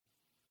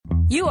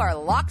You are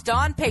Locked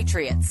On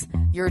Patriots,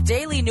 your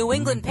daily New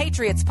England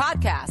Patriots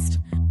podcast.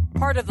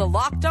 Part of the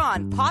Locked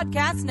On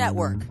Podcast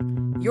Network,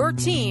 your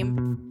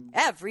team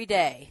every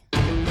day.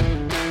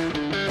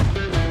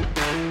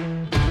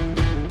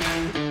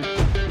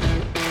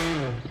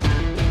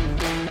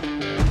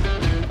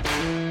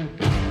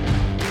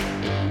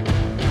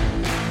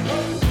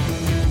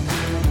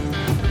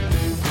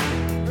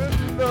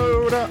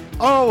 Hello to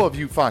all of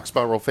you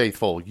Foxborough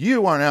faithful.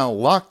 You are now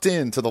locked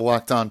in to the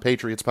Locked On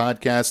Patriots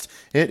podcast.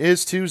 It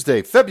is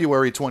Tuesday,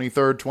 February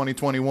 23rd,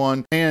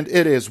 2021, and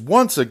it is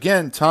once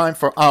again time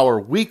for our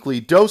weekly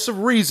dose of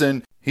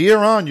reason here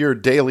on your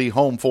daily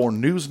home for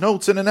news,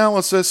 notes, and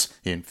analysis,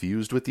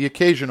 infused with the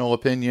occasional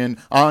opinion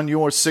on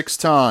your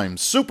six-time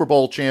Super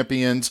Bowl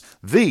champions,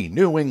 the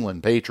New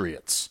England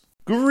Patriots.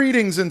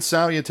 Greetings and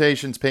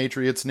salutations,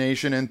 Patriots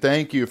Nation, and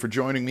thank you for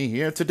joining me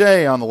here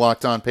today on the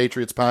Locked On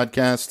Patriots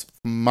podcast.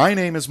 My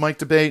name is Mike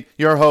Debate,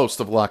 your host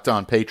of Locked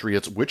On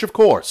Patriots, which, of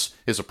course,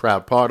 is a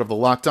proud part of the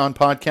Locked On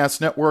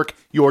Podcast Network,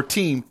 your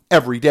team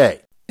every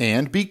day.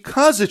 And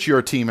because it's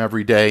your team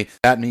every day,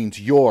 that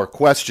means your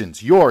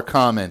questions, your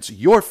comments,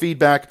 your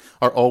feedback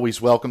are always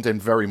welcomed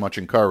and very much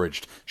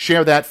encouraged.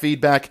 Share that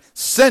feedback,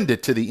 send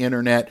it to the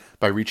internet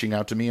by reaching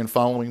out to me and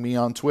following me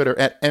on Twitter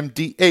at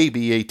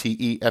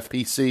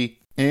MDABATEFPC.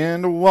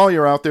 And while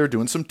you're out there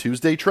doing some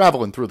Tuesday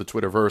traveling through the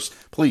Twitterverse,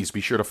 please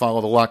be sure to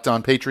follow the Locked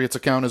On Patriots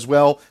account as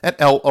well at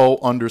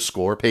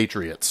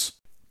LO_Patriots.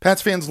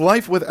 Pats fans,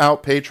 life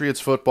without Patriots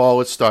football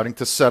is starting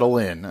to settle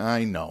in.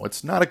 I know,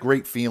 it's not a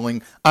great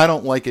feeling. I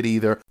don't like it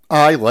either.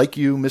 I, like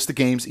you, miss the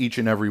games each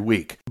and every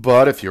week.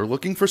 But if you're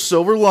looking for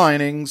silver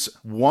linings,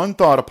 one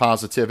thought of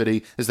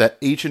positivity is that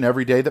each and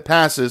every day that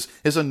passes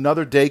is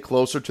another day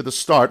closer to the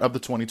start of the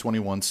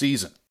 2021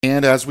 season.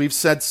 And as we've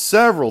said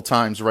several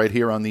times right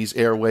here on these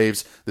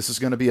airwaves, this is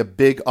going to be a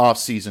big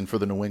offseason for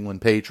the New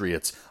England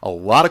Patriots. A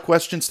lot of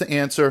questions to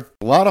answer,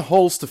 a lot of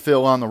holes to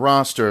fill on the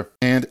roster,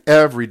 and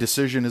every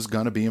decision is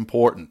going to be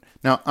important.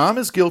 Now, I'm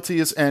as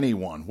guilty as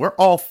anyone. We're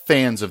all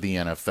fans of the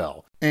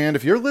NFL. And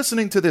if you're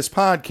listening to this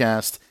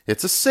podcast,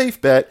 it's a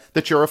safe bet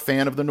that you're a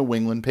fan of the New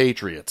England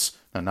Patriots.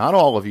 Now, not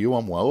all of you.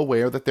 I'm well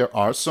aware that there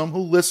are some who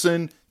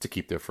listen to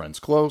keep their friends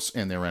close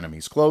and their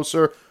enemies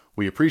closer.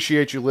 We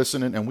appreciate you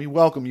listening, and we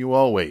welcome you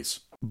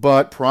always.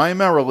 But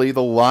primarily,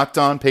 the Locked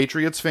On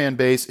Patriots fan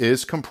base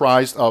is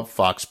comprised of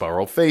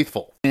Foxborough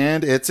faithful.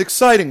 And it's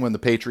exciting when the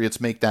Patriots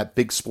make that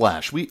big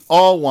splash. We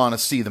all want to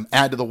see them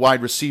add to the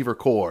wide receiver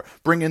core,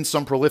 bring in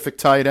some prolific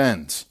tight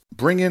ends,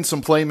 bring in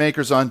some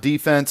playmakers on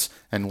defense,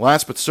 and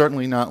last but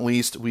certainly not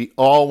least, we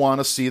all want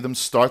to see them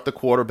start the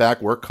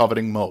quarterback we're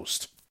coveting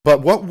most.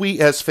 But what we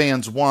as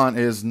fans want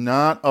is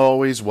not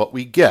always what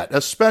we get,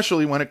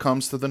 especially when it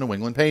comes to the New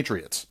England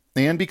Patriots.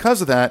 And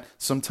because of that,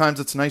 sometimes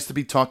it's nice to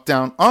be talked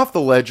down off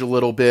the ledge a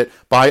little bit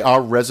by our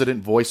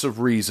resident voice of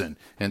reason.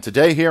 And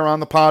today here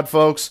on the pod,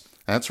 folks,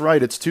 that's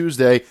right, it's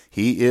Tuesday,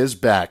 he is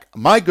back.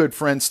 My good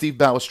friend Steve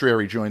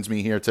Balistreri joins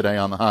me here today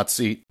on the hot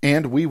seat,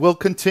 and we will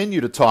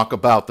continue to talk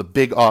about the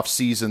big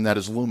off-season that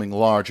is looming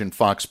large in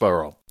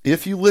Foxborough.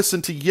 If you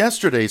listened to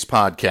yesterday's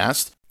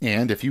podcast,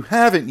 and if you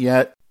haven't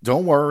yet,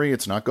 don't worry,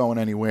 it's not going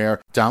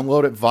anywhere.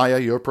 Download it via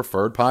your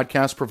preferred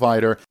podcast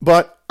provider.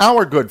 But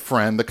our good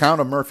friend, the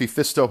Count of Murphy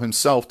Fisto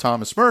himself,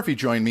 Thomas Murphy,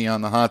 joined me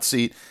on the hot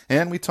seat,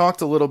 and we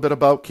talked a little bit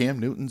about Cam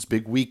Newton's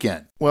big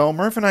weekend. Well,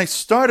 Murph and I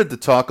started to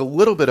talk a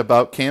little bit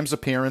about Cam's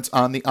appearance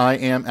on the I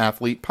Am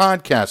Athlete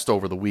podcast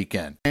over the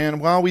weekend. And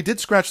while we did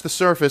scratch the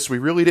surface, we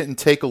really didn't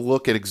take a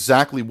look at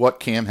exactly what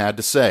Cam had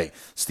to say.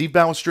 Steve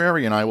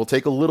Balistreri and I will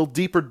take a little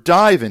deeper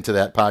dive into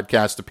that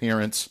podcast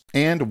appearance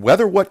and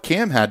whether what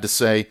Cam had to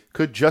say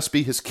could just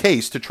be his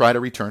case to try to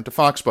return to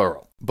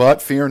Foxborough.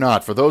 But fear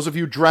not, for those of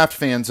you draft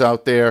fans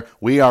out there,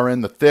 we are in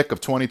the thick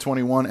of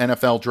 2021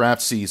 NFL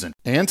draft season.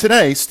 And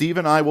today, Steve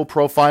and I will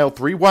profile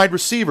 3 wide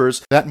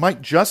receivers that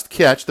might just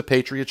catch the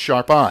Patriots'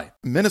 sharp eye.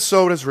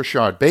 Minnesota's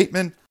Rashard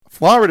Bateman,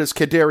 Florida's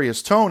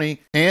Kadarius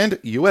Toney,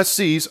 and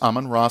USC's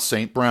Amon-Ra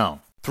St. Brown.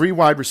 3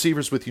 wide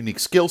receivers with unique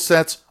skill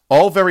sets,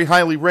 all very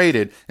highly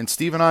rated, and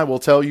Steve and I will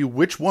tell you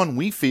which one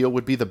we feel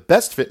would be the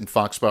best fit in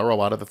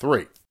Foxborough out of the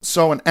 3.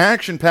 So an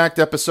action-packed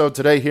episode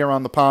today here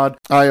on the pod.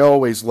 I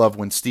always love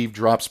when Steve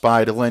drops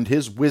by to lend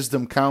his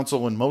wisdom,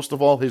 counsel, and most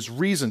of all his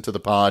reason to the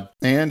pod.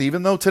 And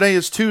even though today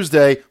is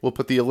Tuesday, we'll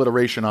put the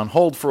alliteration on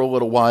hold for a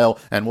little while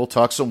and we'll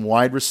talk some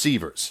wide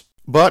receivers.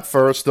 But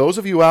first, those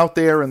of you out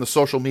there in the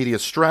social media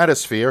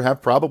stratosphere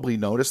have probably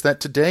noticed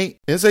that today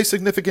is a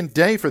significant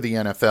day for the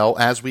NFL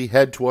as we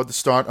head toward the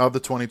start of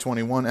the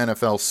 2021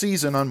 NFL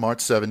season on March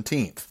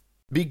 17th.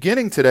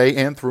 Beginning today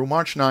and through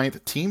March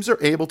 9th, teams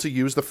are able to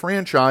use the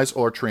franchise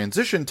or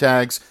transition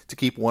tags to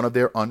keep one of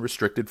their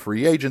unrestricted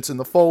free agents in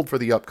the fold for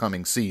the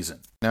upcoming season.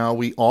 Now,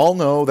 we all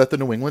know that the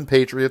New England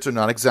Patriots are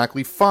not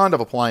exactly fond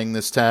of applying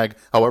this tag,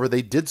 however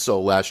they did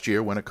so last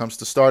year when it comes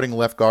to starting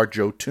left guard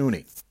Joe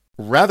Thuney.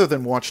 Rather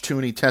than watch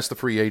Thuney test the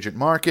free agent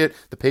market,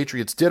 the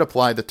Patriots did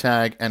apply the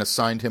tag and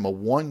assigned him a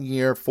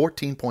one-year,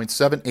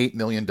 $14.78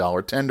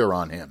 million tender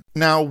on him.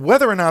 Now,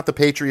 whether or not the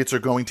Patriots are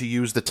going to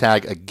use the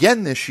tag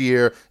again this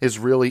year is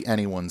really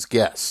anyone's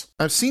guess.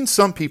 I've seen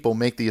some people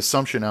make the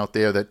assumption out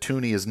there that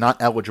Thuney is not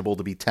eligible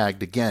to be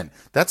tagged again.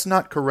 That's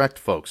not correct,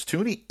 folks.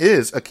 Thuney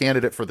is a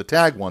candidate for the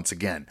tag once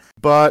again.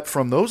 But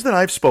from those that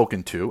I've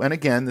spoken to, and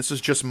again, this is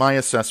just my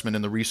assessment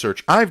in the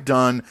research I've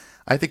done,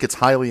 I think it's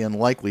highly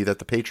unlikely that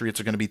the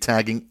Patriots are going to be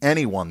tagging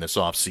anyone this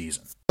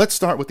offseason. Let's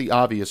start with the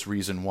obvious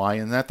reason why,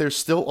 and that there's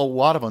still a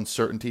lot of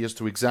uncertainty as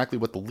to exactly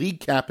what the league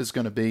cap is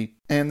going to be,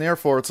 and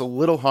therefore it's a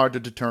little hard to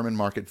determine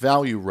market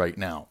value right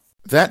now.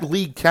 That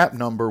league cap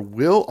number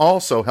will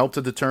also help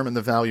to determine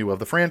the value of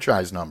the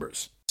franchise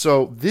numbers.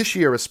 So this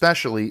year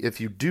especially, if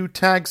you do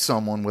tag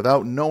someone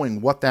without knowing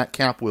what that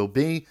cap will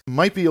be, it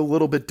might be a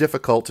little bit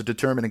difficult to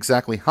determine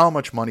exactly how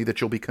much money that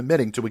you'll be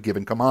committing to a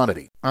given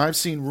commodity. I've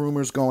seen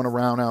rumors going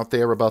around out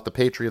there about the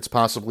Patriots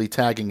possibly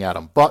tagging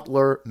Adam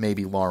Butler,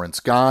 maybe Lawrence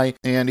Guy,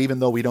 and even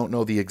though we don't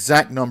know the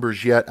exact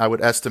numbers yet, I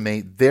would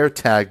estimate their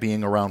tag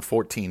being around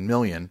 $14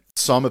 million.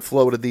 Some have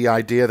floated the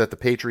idea that the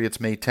Patriots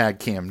may tag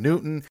Cam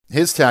Newton.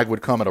 His tag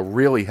would come at a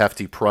really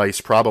hefty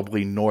price,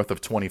 probably north of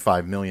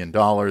 $25 million.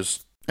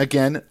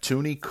 Again,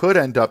 Thuney could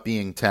end up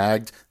being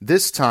tagged.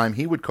 This time,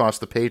 he would cost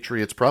the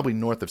Patriots probably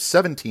north of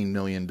 $17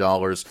 million,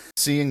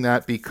 seeing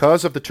that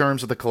because of the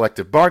terms of the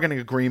collective bargaining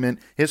agreement,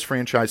 his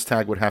franchise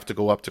tag would have to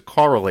go up to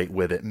correlate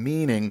with it,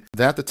 meaning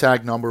that the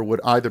tag number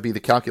would either be the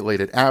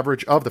calculated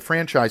average of the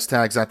franchise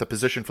tags at the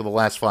position for the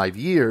last 5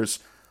 years,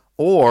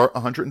 or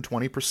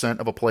 120%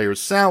 of a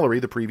player's salary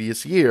the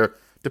previous year,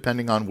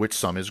 depending on which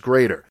sum is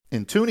greater.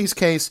 In Thuney's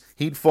case,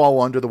 he'd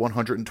fall under the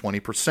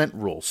 120%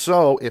 rule.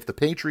 So, if the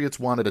Patriots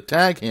wanted to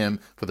tag him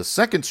for the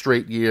second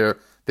straight year,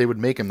 they would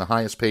make him the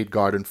highest paid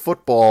guard in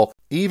football,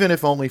 even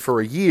if only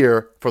for a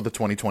year for the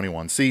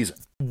 2021 season.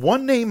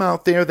 One name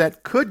out there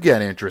that could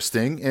get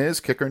interesting is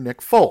kicker Nick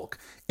Folk.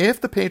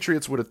 If the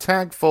Patriots would have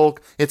tagged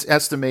Folk, it's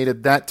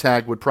estimated that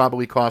tag would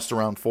probably cost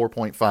around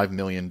 $4.5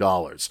 million.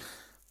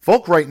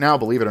 Folk right now,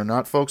 believe it or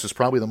not, folks, is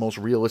probably the most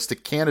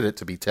realistic candidate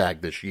to be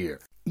tagged this year,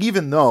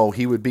 even though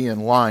he would be in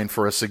line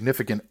for a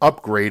significant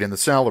upgrade in the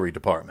salary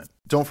department.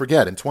 Don't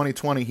forget, in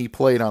 2020, he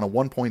played on a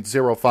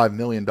 $1.05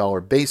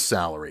 million base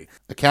salary.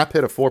 A cap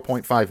hit of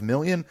 $4.5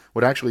 million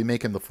would actually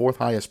make him the fourth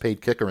highest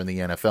paid kicker in the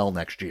NFL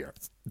next year.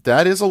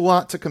 That is a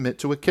lot to commit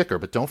to a kicker,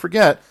 but don't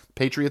forget,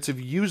 Patriots have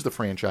used the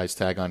franchise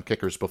tag on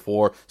kickers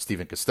before.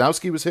 Stephen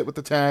Gostkowski was hit with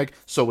the tag,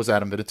 so was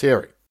Adam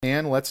Vinatieri.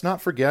 And let's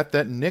not forget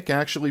that Nick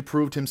actually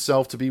proved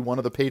himself to be one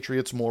of the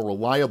Patriots' more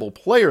reliable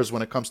players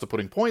when it comes to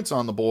putting points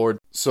on the board,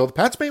 so the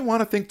Pats may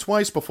want to think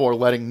twice before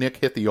letting Nick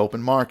hit the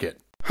open market.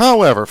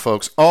 However,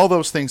 folks, all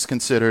those things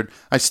considered,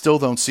 I still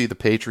don't see the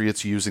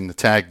Patriots using the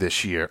tag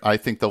this year. I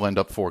think they'll end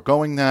up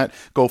foregoing that,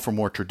 go for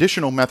more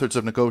traditional methods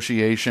of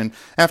negotiation.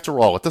 After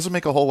all, it doesn't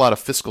make a whole lot of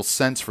fiscal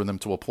sense for them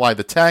to apply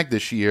the tag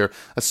this year,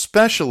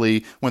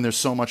 especially when there's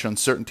so much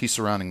uncertainty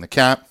surrounding the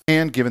cap,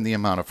 and given the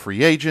amount of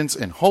free agents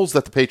and holes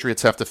that the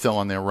Patriots have to fill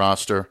on their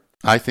roster.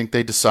 I think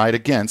they decide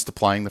against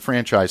applying the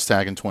franchise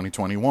tag in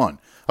 2021.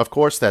 Of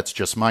course, that's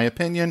just my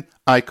opinion.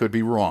 I could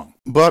be wrong.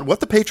 But what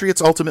the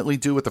Patriots ultimately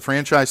do with the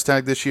franchise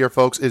tag this year,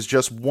 folks, is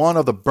just one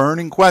of the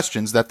burning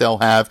questions that they'll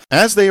have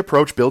as they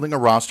approach building a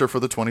roster for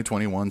the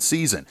 2021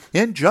 season.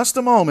 In just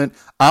a moment,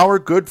 our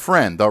good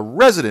friend, the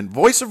resident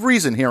voice of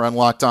reason here on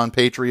Locked On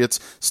Patriots,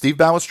 Steve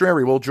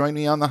Balestrieri, will join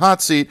me on the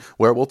hot seat,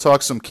 where we'll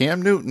talk some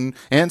Cam Newton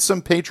and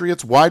some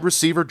Patriots wide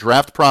receiver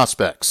draft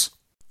prospects.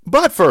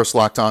 But first,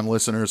 Locked On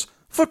listeners,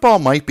 football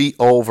might be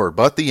over,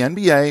 but the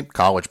NBA,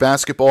 college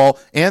basketball,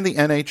 and the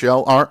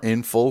NHL are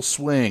in full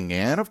swing.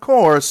 And of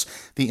course,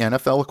 the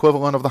NFL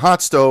equivalent of the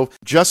hot stove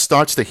just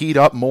starts to heat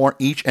up more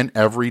each and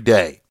every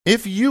day.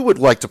 If you would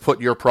like to put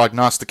your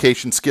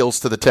prognostication skills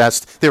to the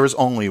test, there is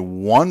only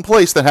one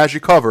place that has you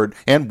covered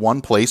and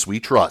one place we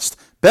trust: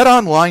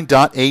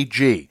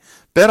 BetOnline.ag.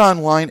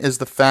 BetOnline is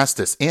the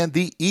fastest and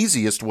the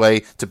easiest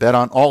way to bet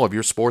on all of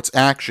your sports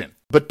action.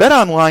 But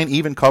BetOnline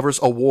even covers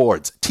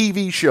awards,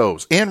 TV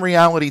shows, and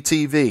reality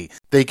TV.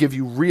 They give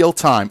you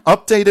real-time,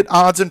 updated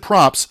odds and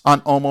props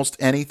on almost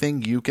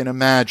anything you can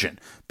imagine.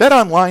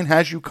 BetOnline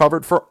has you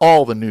covered for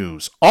all the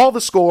news, all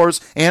the scores,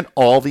 and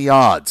all the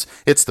odds.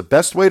 It's the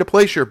best way to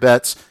place your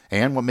bets,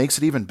 and what makes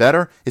it even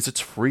better is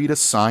it's free to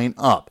sign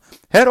up.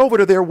 Head over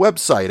to their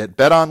website at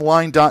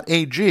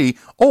betonline.ag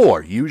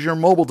or use your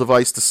mobile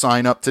device to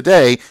sign up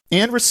today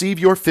and receive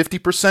your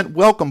 50%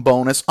 welcome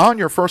bonus on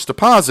your first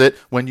deposit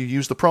when you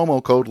use the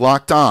promo code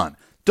LOCKEDON.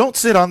 Don't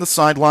sit on the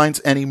sidelines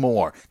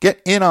anymore.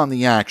 Get in on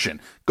the action.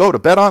 Go to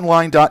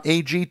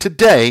betonline.ag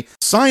today,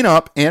 sign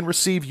up, and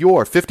receive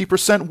your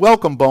 50%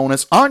 welcome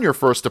bonus on your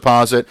first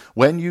deposit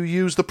when you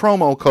use the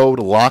promo code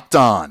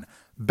LOCKEDON.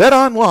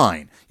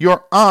 BetOnline,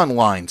 your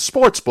online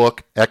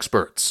sportsbook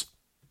experts.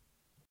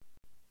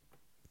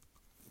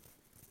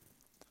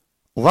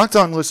 Locked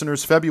On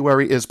listeners,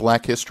 February is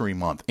Black History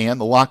Month, and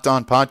the Locked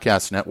On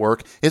Podcast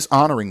Network is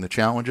honoring the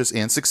challenges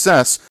and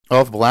success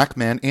of black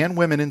men and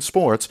women in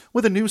sports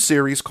with a new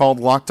series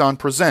called Locked On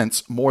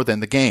Presents More Than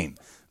the Game.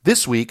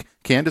 This week,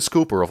 Candace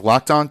Cooper of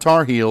Locked On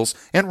Tar Heels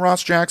and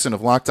Ross Jackson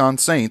of Locked On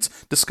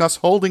Saints discuss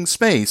holding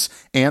space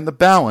and the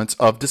balance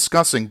of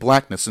discussing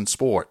blackness in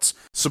sports.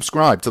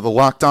 Subscribe to the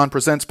Locked On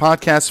Presents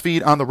podcast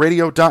feed on the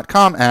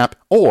radio.com app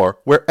or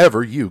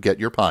wherever you get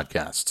your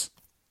podcasts.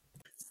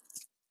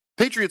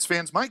 Patriots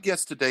fans, my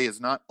guest today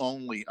is not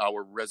only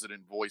our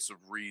resident voice of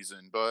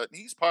reason, but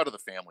he's part of the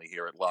family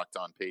here at Locked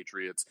On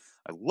Patriots.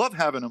 I love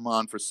having him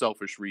on for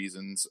selfish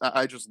reasons.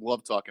 I just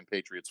love talking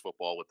Patriots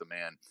football with the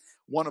man.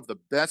 One of the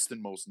best and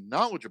most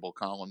knowledgeable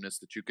columnists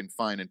that you can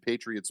find in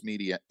Patriots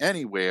media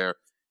anywhere.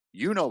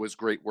 You know his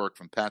great work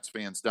from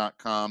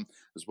PatsFans.com,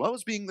 as well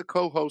as being the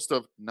co-host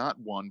of not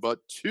one,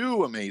 but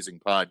two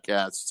amazing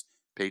podcasts,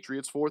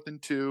 Patriots 4th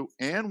and 2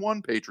 and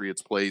One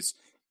Patriots Place.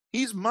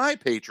 He's my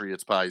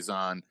Patriots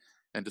paisan.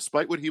 And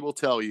despite what he will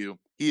tell you,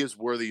 he is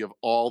worthy of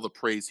all the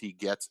praise he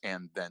gets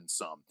and then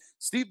some.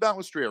 Steve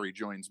Balestrieri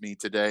joins me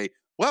today.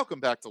 Welcome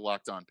back to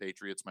Locked On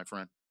Patriots, my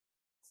friend.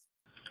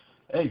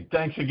 Hey,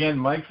 thanks again,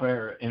 Mike,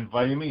 for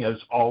inviting me. As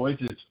always,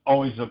 it's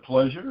always a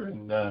pleasure.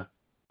 And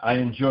I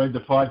enjoyed the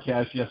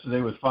podcast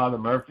yesterday with Father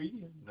Murphy.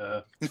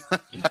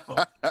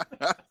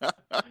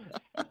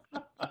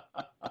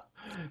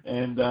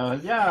 And,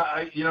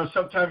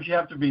 sometimes you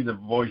have to be the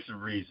voice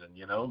of reason,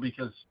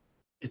 because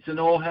it's an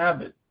old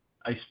habit.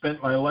 I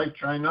spent my life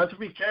trying not to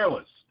be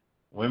careless.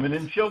 Women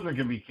and children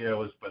can be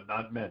careless, but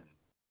not men.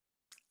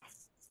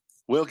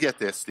 We'll get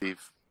there,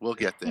 Steve. We'll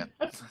get there.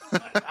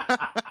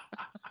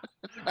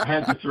 I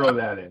had to throw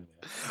that in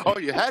there. Oh,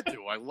 you had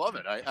to. I love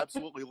it. I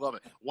absolutely love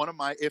it. One of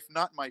my, if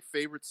not my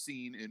favorite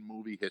scene in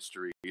movie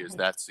history is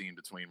that scene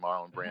between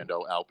Marlon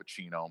Brando, Al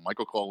Pacino,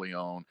 Michael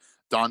Corleone,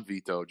 Don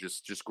Vito,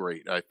 just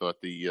great. I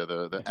thought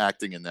the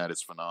acting in that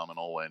is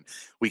phenomenal. And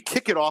we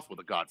kick it off with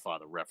a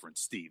Godfather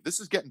reference, Steve. This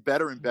is getting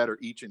better and better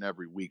each and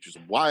every week, which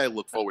is why I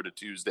look forward to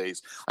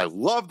Tuesdays. I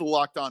love the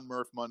Locked On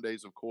Murph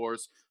Mondays, of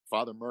course.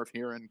 Father Murph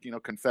hearing,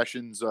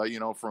 confessions,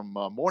 from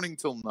morning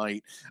till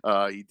night.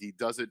 He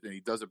does it, and he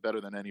does it better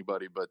than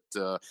anybody.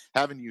 But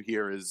having you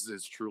here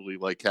is truly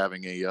like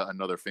having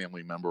another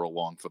family member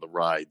along for the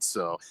ride.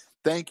 So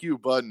thank you,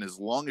 bud. And as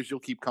long as you'll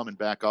keep coming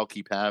back, I'll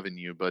keep having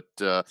you.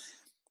 But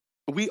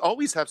we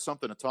always have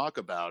something to talk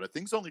about.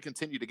 Things only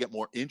continue to get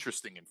more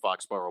interesting in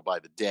Foxborough by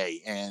the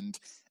day. And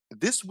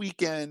this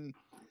weekend,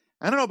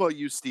 I don't know about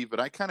you, Steve, but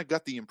I kind of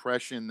got the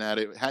impression that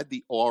it had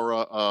the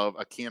aura of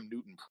a Cam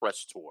Newton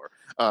press tour.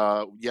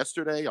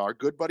 Yesterday, our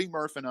good buddy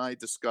Murph and I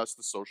discussed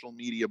the social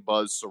media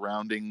buzz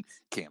surrounding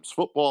Cam's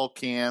football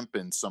camp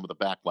and some of the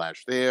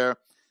backlash there.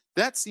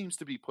 That seems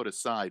to be put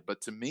aside.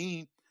 But to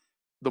me,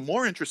 the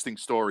more interesting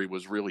story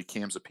was really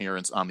Cam's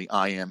appearance on the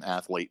I Am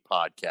Athlete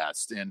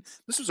podcast. And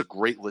this was a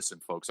great listen,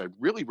 folks. I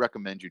really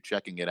recommend you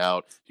checking it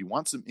out. If you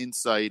want some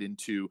insight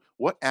into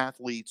what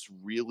athletes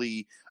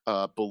really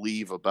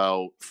believe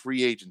about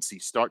free agency,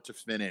 start to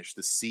finish,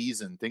 the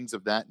season, things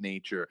of that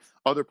nature,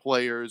 other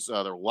players, there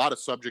are a lot of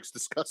subjects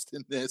discussed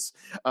in this.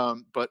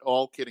 But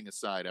all kidding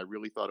aside, I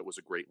really thought it was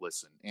a great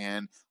listen.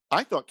 And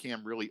I thought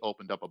Cam really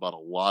opened up about a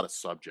lot of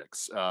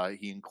subjects.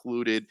 He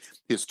included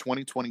his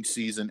 2020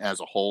 season as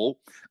a whole.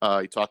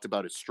 He talked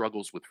about his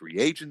struggles with free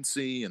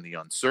agency and the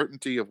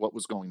uncertainty of what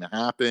was going to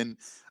happen.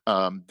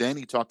 Then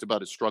he talked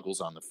about his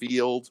struggles on the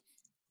field,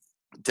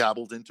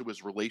 dabbled into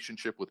his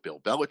relationship with Bill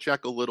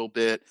Belichick a little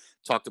bit,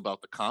 talked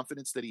about the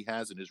confidence that he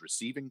has in his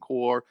receiving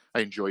core. I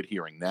enjoyed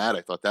hearing that.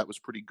 I thought that was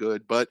pretty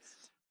good. But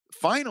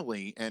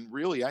finally, and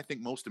really I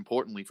think most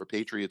importantly for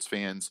Patriots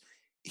fans,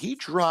 he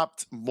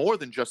dropped more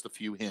than just a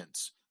few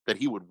hints that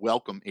he would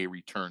welcome a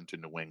return to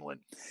New England.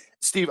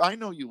 Steve, I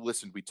know you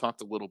listened. We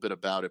talked a little bit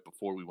about it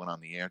before we went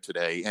on the air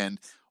today. And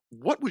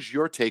what was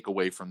your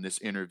takeaway from this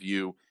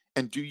interview?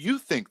 And do you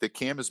think that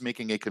Cam is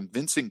making a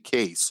convincing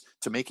case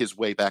to make his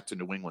way back to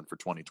New England for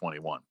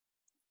 2021?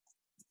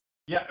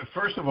 Yeah,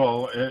 first of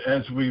all,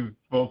 as we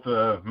both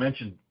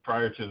mentioned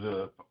prior to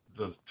the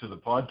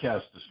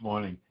podcast this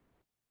morning,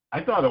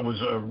 I thought it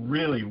was a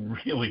really,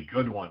 really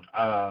good one.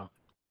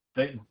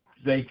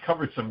 They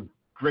covered some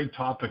great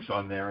topics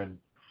on there, and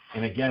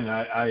again,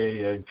 I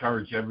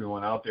encourage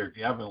everyone out there, if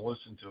you haven't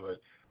listened to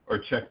it or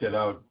checked it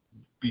out,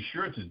 be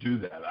sure to do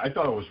that. I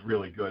thought it was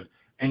really good.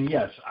 And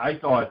yes, I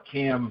thought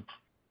Cam,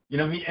 he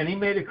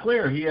made it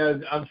clear he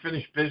had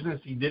unfinished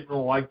business. He didn't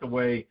like the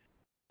way,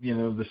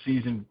 the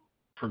season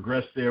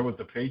progressed there with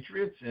the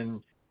Patriots,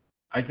 and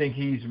I think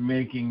he's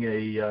making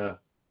a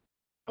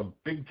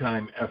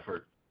big-time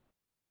effort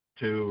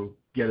to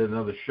get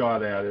another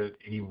shot at it.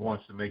 He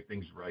wants to make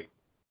things right.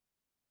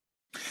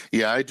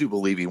 Yeah, I do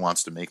believe he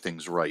wants to make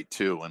things right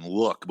too. And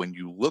look, when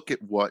you look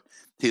at what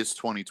his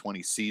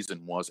 2020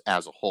 season was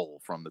as a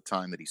whole, from the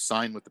time that he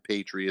signed with the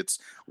Patriots,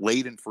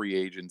 late in free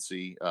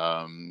agency,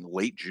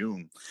 late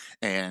June,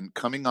 and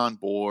coming on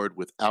board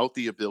without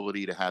the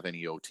ability to have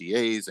any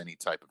OTAs, any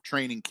type of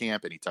training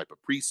camp, any type of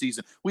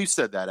preseason. We've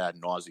said that ad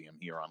nauseum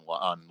here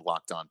on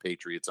Locked On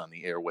Patriots on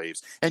the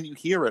airwaves, and you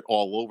hear it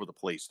all over the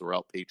place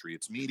throughout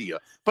Patriots media.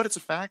 But it's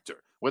a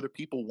factor. Whether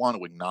people want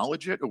to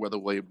acknowledge it or whether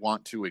they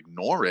want to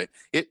ignore it,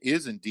 it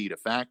is indeed a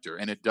factor,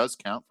 and it does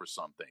count for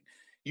something.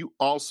 You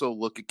also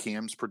look at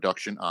Cam's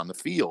production on the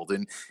field,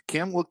 and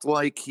Cam looked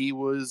like he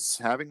was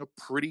having a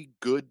pretty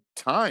good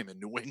time in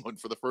New England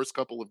for the first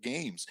couple of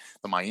games.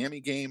 The Miami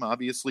game,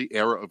 obviously,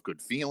 era of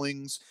good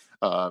feelings.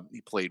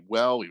 He played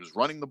well. He was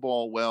running the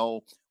ball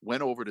well.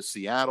 Went over to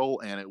Seattle,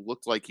 and it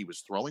looked like he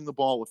was throwing the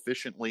ball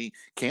efficiently.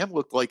 Cam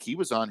looked like he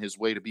was on his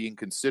way to being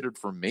considered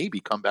for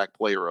maybe comeback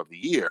player of the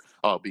year,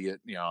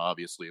 albeit,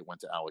 obviously it went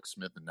to Alex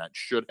Smith, and that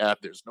should have.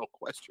 There's no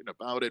question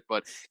about it.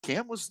 But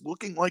Cam was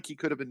looking like he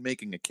could have been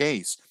making a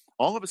case.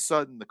 All of a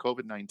sudden, the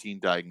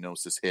COVID-19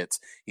 diagnosis hits.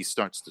 He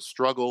starts to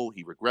struggle.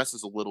 He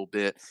regresses a little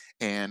bit.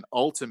 And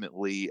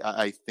ultimately,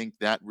 I think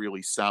that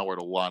really soured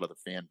a lot of the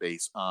fan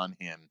base on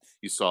him.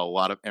 You saw a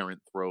lot of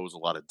errant throws, a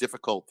lot of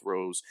difficult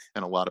throws,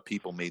 and a lot of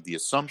people made the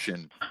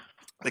assumption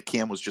that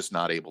Cam was just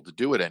not able to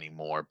do it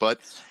anymore. But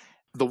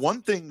the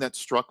one thing that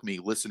struck me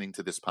listening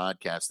to this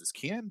podcast is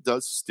Cam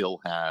does still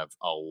have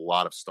a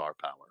lot of star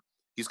power.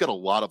 He's got a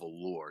lot of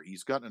allure.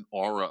 He's got an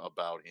aura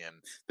about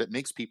him that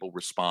makes people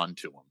respond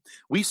to him.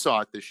 We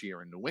saw it this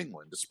year in New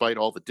England, despite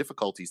all the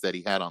difficulties that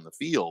he had on the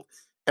field.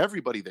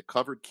 Everybody that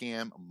covered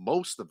Cam,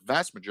 the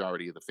vast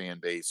majority of the fan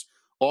base,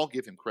 all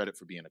give him credit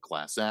for being a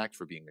class act,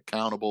 for being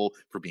accountable,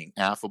 for being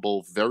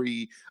affable,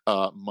 very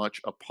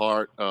much a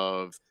part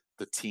of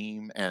the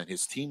team, and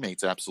his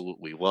teammates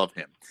absolutely love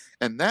him.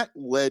 And that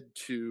led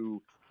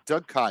to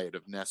Doug Kyed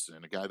of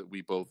NESN, a guy that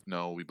we both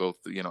know, we both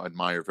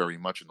admire very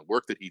much in the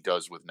work that he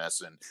does with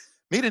NESN,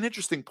 made an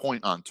interesting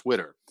point on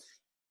Twitter.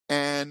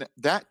 And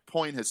that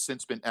point has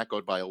since been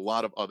echoed by a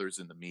lot of others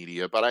in the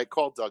media. But I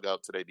called Doug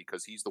out today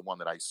because he's the one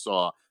that I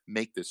saw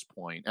make this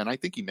point, and I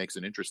think he makes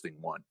an interesting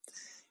one.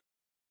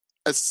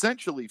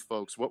 Essentially,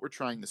 folks, what we're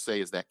trying to say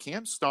is that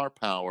Cam's star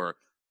power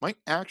might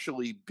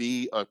actually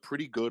be a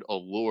pretty good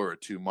allure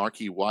to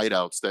marquee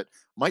wideouts that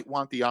might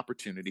want the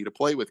opportunity to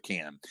play with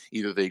Cam.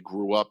 Either they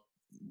grew up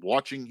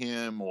watching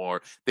him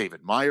or they've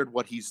admired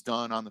what he's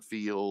done on the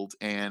field,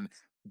 and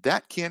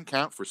that can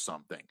count for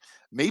something.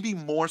 Maybe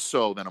more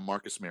so than a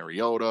Marcus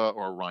Mariota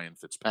or a Ryan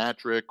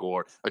Fitzpatrick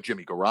or a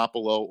Jimmy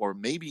Garoppolo or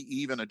maybe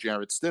even a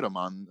Jarrett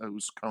Stidham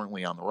who's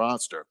currently on the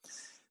roster.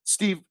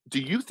 Steve,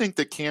 do you think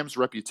that Cam's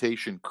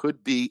reputation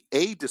could be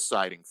a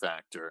deciding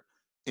factor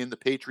in the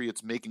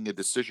Patriots making a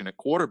decision at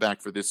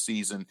quarterback for this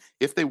season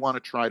if they want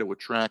to try to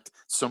attract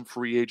some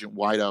free agent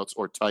wideouts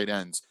or tight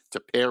ends to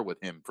pair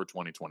with him for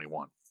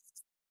 2021?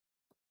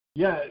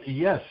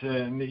 Yes,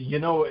 and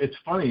it's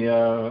funny.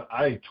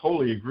 I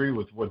totally agree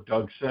with what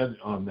Doug said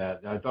on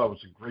that. I thought it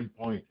was a great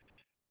point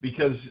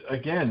because,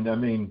 again, I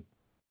mean,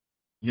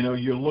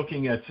 you're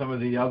looking at some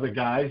of the other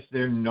guys;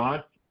 they're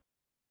not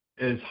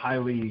as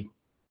highly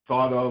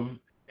thought of.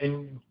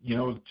 And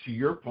to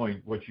your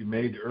point, what you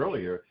made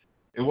earlier,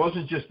 it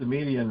wasn't just the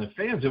media and the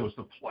fans; it was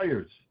the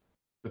players.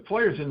 The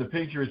players in the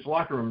Patriots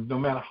locker room, no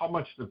matter how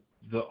much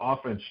the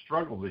offense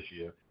struggled this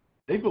year,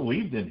 they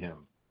believed in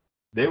him.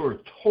 They were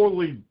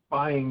totally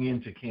buying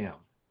into Cam.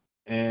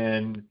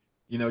 And,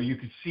 you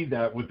could see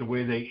that with the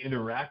way they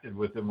interacted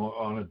with him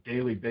on a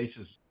daily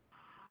basis,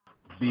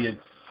 be it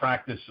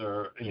practice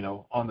or,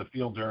 on the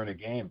field during a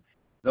game.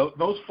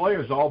 Those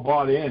players all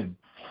bought in.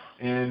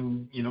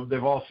 And,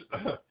 they've all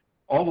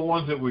the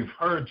ones that we've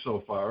heard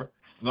so far,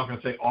 I'm not going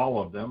to say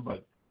all of them,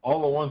 but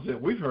all the ones that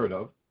we've heard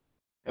of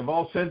have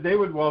all said they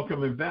would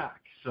welcome him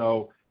back.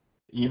 So,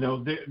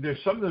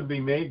 there's something to be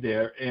made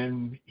there,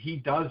 and he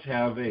does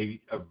have a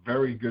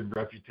very good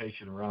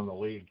reputation around the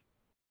league.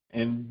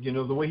 And,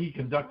 the way he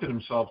conducted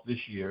himself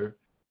this year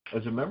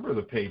as a member of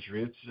the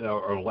Patriots,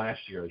 or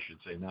last year, I should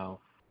say now,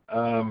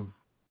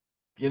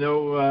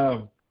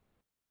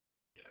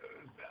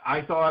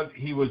 I thought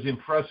he was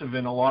impressive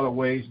in a lot of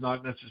ways,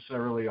 not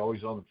necessarily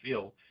always on the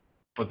field,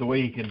 but the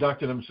way he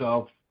conducted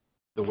himself,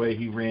 the way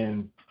he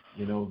ran,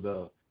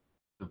 the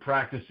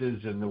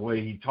practices and the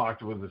way he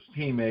talked with his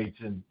teammates,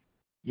 and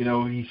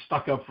he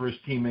stuck up for his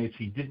teammates.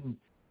 He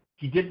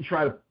didn't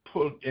try to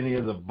put any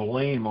of the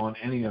blame on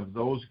any of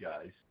those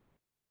guys.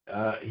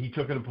 He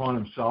took it upon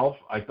himself.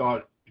 I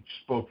thought it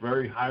spoke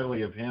very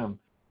highly of him.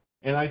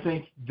 And I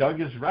think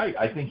Doug is right.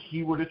 I think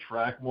he would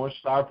attract more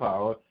star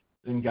power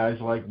than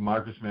guys like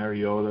Marcus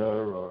Mariota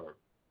or,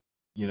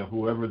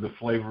 whoever the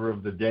flavor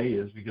of the day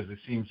is, because it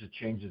seems it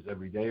changes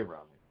every day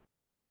around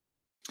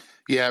him.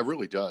 Yeah, it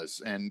really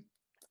does. And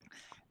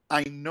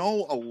I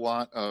know a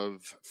lot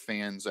of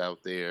fans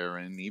out there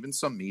and even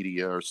some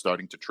media are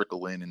starting to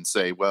trickle in and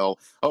say, well,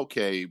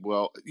 okay,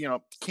 well,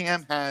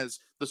 Cam has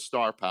the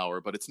star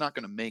power, but it's not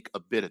going to make a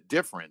bit of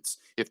difference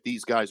if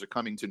these guys are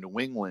coming to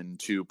New England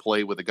to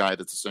play with a guy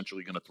that's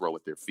essentially going to throw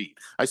at their feet.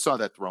 I saw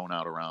that thrown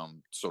out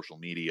around social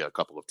media a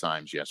couple of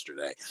times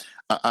yesterday.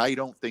 I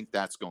don't think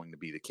that's going to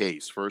be the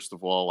case. First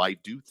of all, I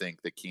do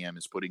think that Cam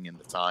is putting in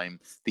the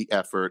time, the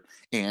effort,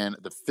 and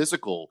the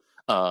physical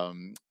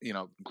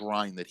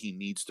grind that he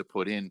needs to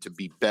put in to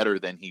be better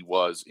than he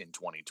was in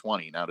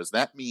 2020. Now, does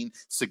that mean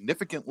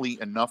significantly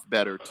enough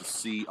better to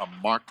see a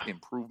marked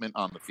improvement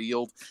on the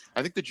field?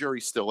 I think the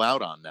jury's still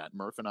out on that.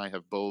 Murph and I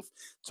have both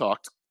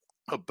talked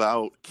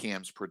about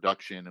Cam's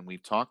production, and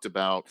we've talked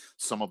about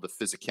some of the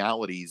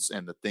physicalities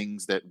and the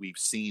things that we've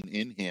seen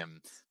in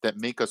him that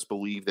make us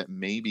believe that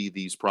maybe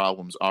these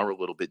problems are a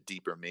little bit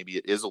deeper. Maybe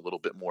it is a little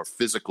bit more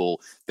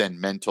physical than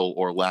mental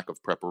or lack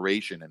of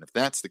preparation. And if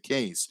that's the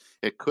case,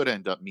 it could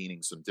end up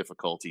meaning some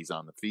difficulties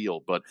on the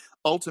field. But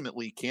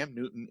ultimately, Cam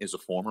Newton is a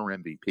former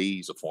MVP.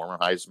 He's a former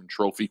Heisman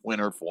Trophy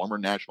winner, former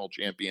national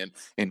champion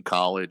in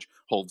college,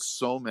 holds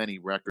so many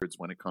records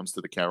when it comes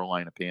to the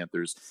Carolina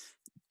Panthers.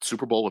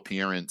 Super Bowl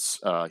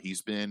appearance.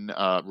 He's been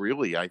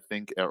really, I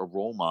think, a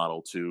role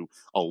model to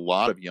a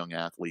lot of young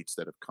athletes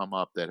that have come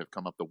up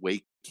the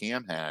way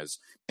Cam has,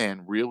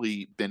 and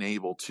really been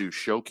able to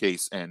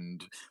showcase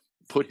and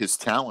put his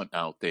talent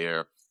out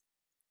there.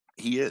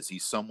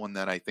 He's someone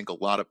that I think a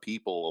lot of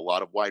people, a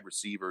lot of wide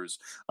receivers,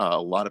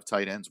 a lot of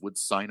tight ends would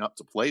sign up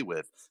to play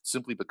with,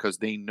 simply because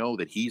they know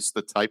that he's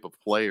the type of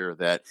player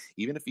that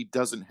even if he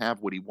doesn't have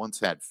what he once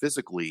had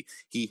physically,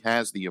 he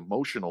has the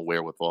emotional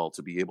wherewithal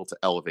to be able to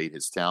elevate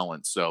his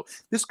talent. So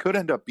this could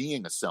end up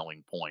being a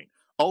selling point.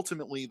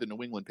 Ultimately, the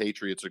New England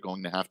Patriots are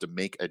going to have to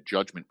make a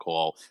judgment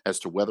call as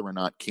to whether or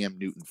not Cam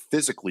Newton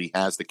physically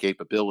has the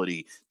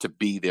capability to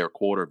be their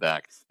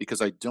quarterback,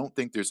 because I don't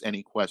think there's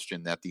any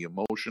question that the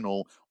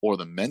emotional or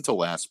the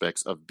mental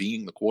aspects of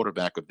being the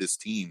quarterback of this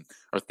team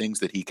are things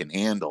that he can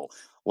handle.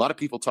 A lot of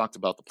people talked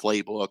about the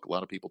playbook. A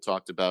lot of people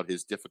talked about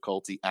his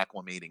difficulty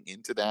acclimating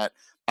into that.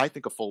 I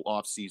think a full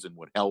offseason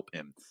would help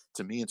him.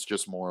 To me, it's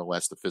just more or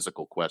less the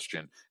physical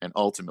question. And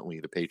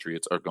ultimately, the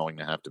Patriots are going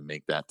to have to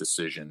make that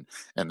decision.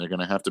 And they're going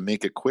to have to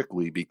make it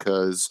quickly,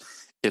 because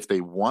if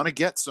they want to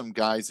get some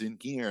guys in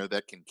here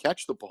that can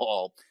catch the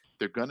ball,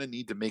 they're going to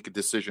need to make a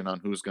decision on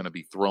who's going to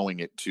be throwing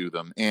it to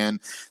them. And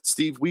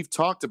Steve, we've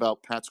talked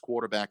about Pat's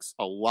quarterbacks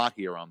a lot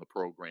here on the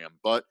program.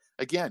 But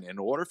again, in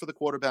order for the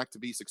quarterback to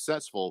be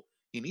successful,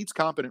 he needs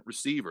competent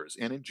receivers.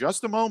 And in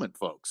just a moment,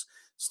 folks,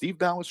 Steve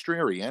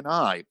Balestrieri and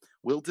I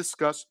will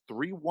discuss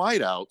 3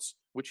 wideouts,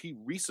 which he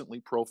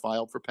recently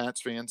profiled for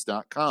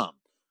PatsFans.com.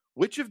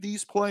 Which of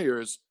these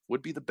players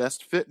would be the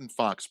best fit in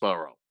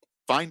Foxborough?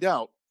 Find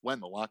out when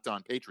the Locked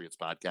On Patriots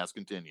podcast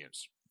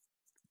continues.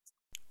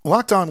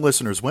 Locked On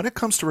listeners, when it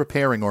comes to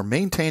repairing or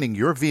maintaining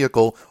your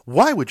vehicle,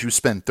 why would you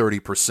spend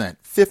 30%,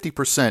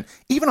 50%,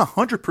 even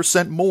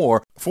 100%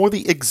 more for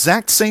the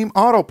exact same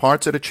auto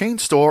parts at a chain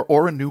store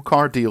or a new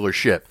car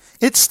dealership?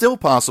 It's still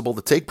possible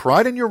to take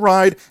pride in your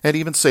ride and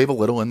even save a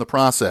little in the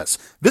process.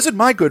 Visit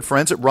my good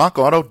friends at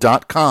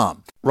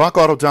RockAuto.com.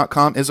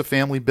 RockAuto.com is a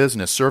family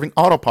business serving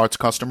auto parts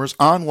customers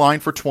online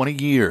for 20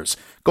 years.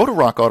 Go to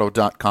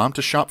RockAuto.com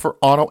to shop for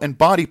auto and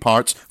body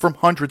parts from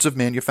hundreds of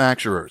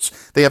manufacturers.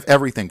 They have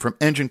everything from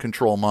engine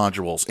control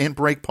modules and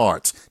brake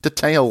parts to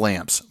tail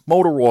lamps,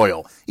 motor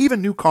oil,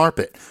 even new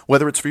carpet.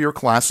 Whether it's for your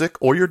classic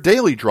or your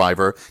daily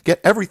driver,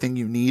 get everything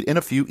you need in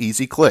a few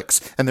easy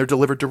clicks, and they're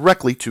delivered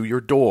directly to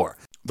your door.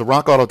 The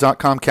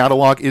RockAuto.com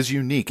catalog is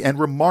unique and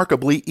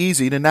remarkably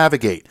easy to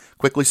navigate.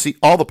 Quickly see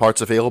all the parts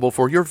available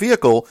for your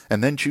vehicle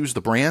and then choose the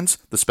brands,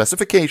 the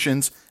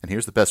specifications, and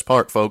here's the best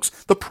part, folks,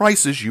 the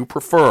prices you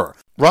prefer.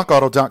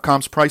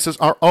 RockAuto.com's prices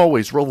are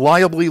always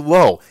reliably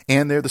low,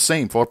 and they're the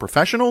same for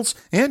professionals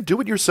and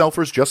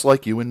do-it-yourselfers just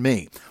like you and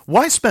me.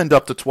 Why spend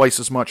up to twice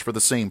as much for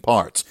the same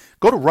parts?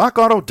 Go to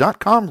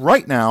RockAuto.com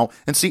right now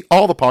and see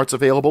all the parts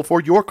available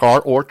for your car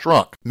or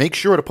truck. Make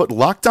sure to put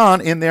Locked On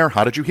in their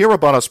How Did You Hear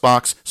About Us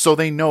box so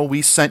they know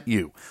we sent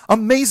you.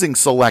 Amazing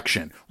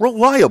selection,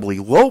 reliably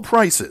low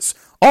prices,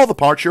 all the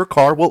parts your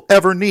car will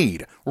ever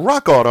need.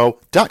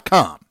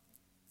 RockAuto.com.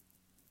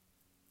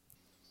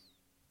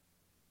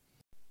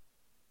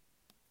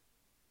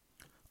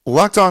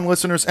 Locked On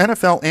listeners,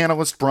 NFL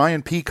analyst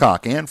Brian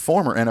Peacock and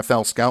former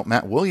NFL scout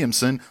Matt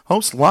Williamson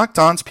host Locked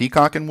On's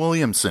Peacock and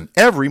Williamson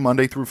every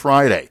Monday through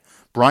Friday.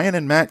 Brian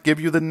and Matt give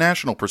you the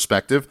national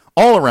perspective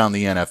all around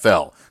the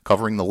NFL,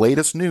 covering the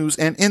latest news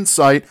and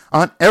insight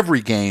on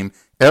every game,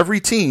 every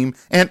team,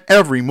 and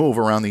every move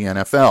around the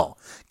NFL.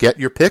 Get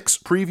your picks,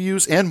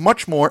 previews, and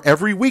much more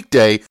every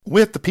weekday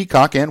with the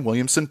Peacock and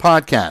Williamson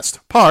podcast,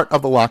 part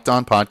of the Locked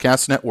On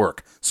Podcast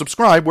Network.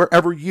 Subscribe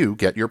wherever you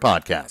get your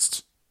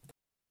podcasts.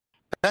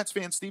 Pats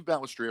fan Steve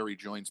Balestrieri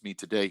joins me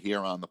today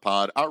here on the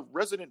pod, our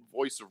resident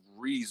voice of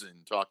reason,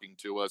 talking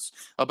to us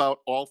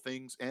about all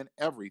things and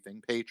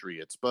everything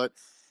Patriots. But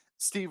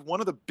Steve, one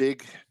of the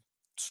big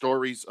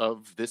stories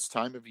of this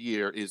time of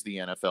year is the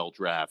NFL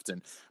draft.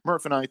 And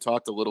Murph and I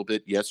talked a little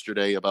bit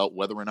yesterday about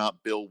whether or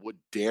not Bill would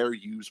dare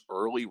use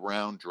early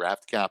round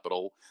draft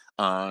capital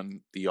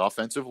on the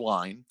offensive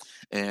line.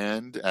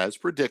 And as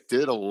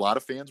predicted, a lot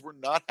of fans were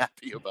not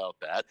happy about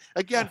that.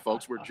 Again,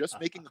 folks, we're just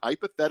making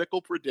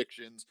hypothetical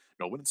predictions.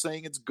 No one's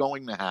saying it's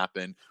going to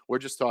happen. We're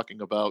just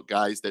talking about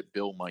guys that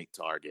Bill might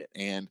target.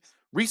 And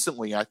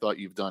recently, I thought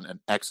you've done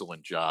an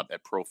excellent job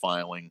at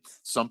profiling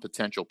some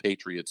potential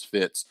Patriots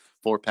fits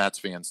for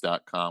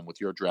PatsFans.com with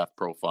your draft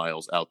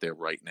profiles out there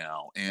right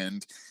now.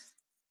 And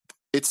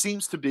it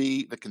seems to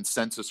be the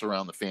consensus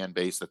around the fan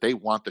base that they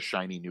want the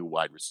shiny new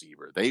wide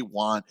receiver. They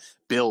want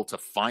Bill to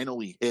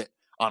finally hit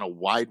on a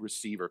wide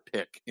receiver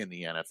pick in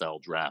the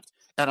NFL draft.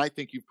 And I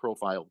think you've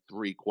profiled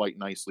 3 quite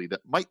nicely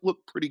that might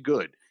look pretty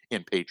good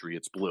in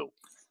Patriots blue.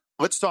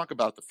 Let's talk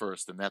about the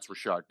first, and that's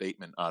Rashad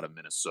Bateman out of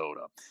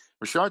Minnesota.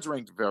 Rashad's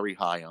ranked very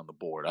high on the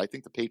board. I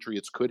think the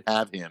Patriots could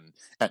have him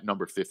at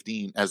number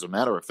 15. As a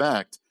matter of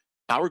fact,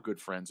 our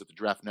good friends at the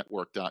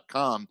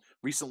draftnetwork.com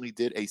recently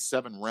did a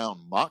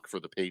 7-round mock for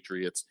the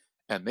Patriots,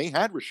 and they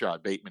had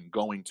Rashad Bateman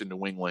going to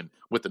New England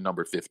with the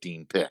number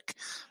 15 pick.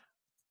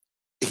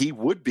 He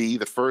would be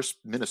the first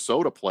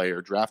Minnesota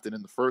player drafted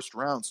in the first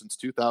round since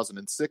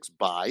 2006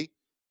 by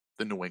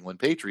the New England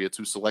Patriots,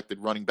 who selected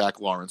running back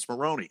Lawrence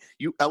Maroney.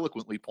 You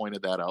eloquently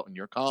pointed that out in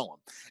your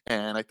column,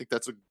 and I think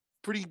that's a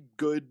pretty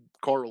good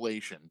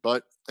correlation.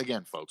 But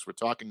again, folks, we're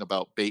talking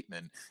about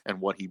Bateman and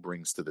what he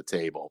brings to the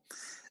table.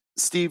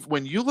 Steve,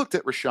 when you looked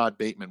at Rashad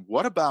Bateman,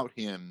 what about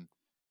him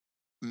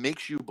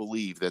makes you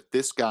believe that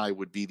this guy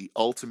would be the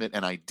ultimate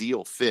and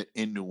ideal fit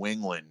in New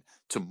England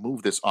to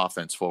move this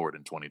offense forward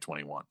in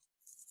 2021?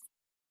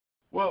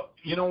 Well,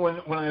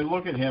 when I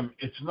look at him,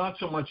 it's not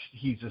so much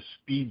he's a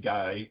speed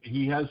guy.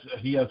 He has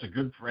a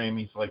good frame.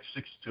 He's like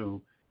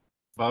 6'2",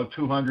 about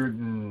 200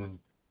 and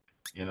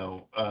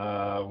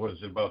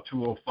about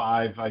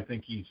 205. I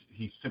think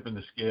he's tipping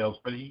the scales,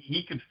 but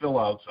he could fill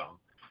out some.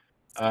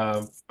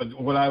 But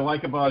what I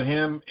like about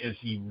him is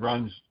he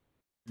runs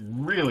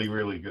really,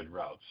 really good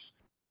routes.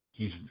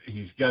 He's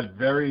got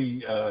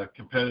very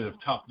competitive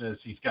toughness.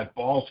 He's got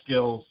ball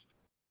skills.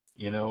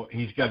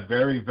 He's got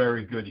very,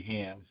 very good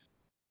hands.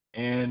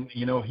 And,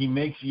 he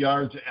makes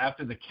yards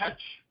after the catch,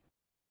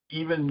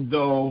 even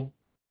though,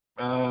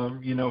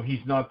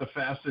 he's not the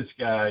fastest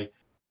guy.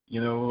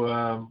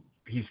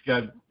 He's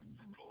got,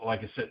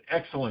 like I said,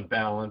 excellent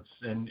balance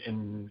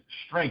and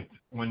strength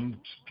when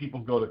people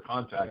go to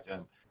contact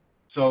him.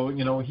 So,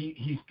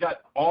 he's got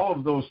all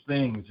of those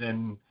things.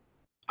 And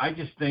I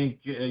just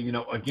think,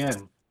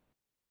 again,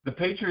 the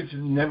Patriots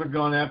have never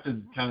gone after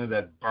kind of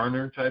that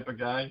burner type of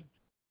guy.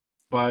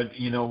 But,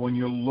 when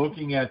you're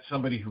looking at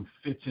somebody who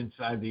fits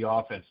inside the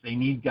offense, they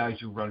need guys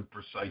who run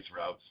precise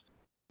routes.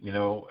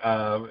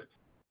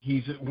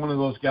 He's one of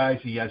those guys,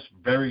 he has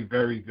very,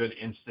 very good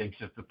instincts.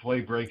 If the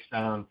play breaks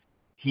down,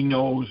 he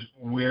knows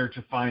where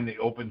to find the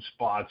open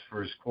spots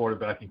for his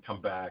quarterback and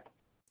come back.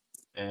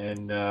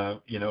 And,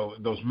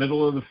 those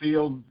middle of the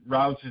field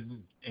routes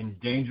in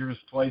dangerous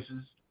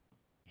places,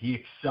 he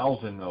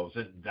excels in those.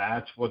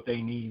 That's what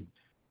they need.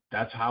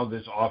 That's how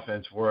this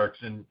offense works.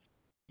 And,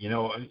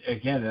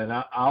 again, and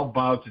I'll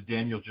bow to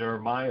Daniel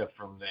Jeremiah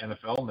from the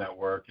NFL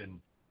Network,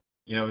 and,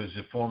 as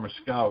a former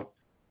scout.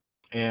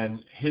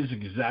 And his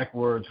exact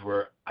words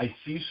were, I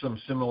see some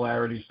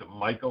similarities to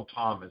Michael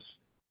Thomas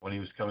when he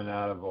was coming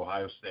out of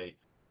Ohio State.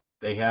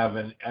 They have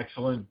an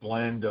excellent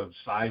blend of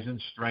size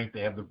and strength.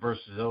 They have the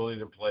versatility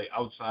to play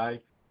outside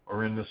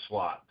or in the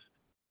slot.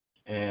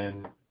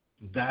 And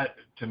that,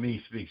 to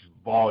me, speaks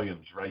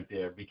volumes right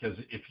there. Because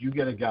if you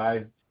get a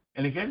guy,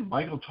 and again,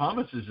 Michael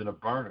Thomas isn't a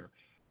burner,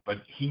 but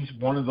he's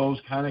one of those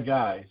kind of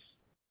guys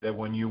that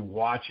when you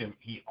watch him,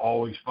 he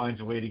always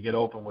finds a way to get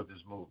open with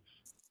his moves.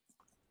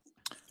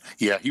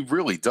 Yeah, he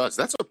really does.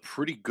 That's a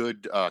pretty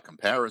good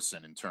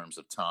comparison in terms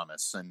of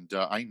Thomas. And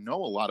I know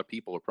a lot of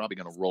people are probably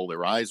going to roll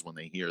their eyes when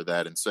they hear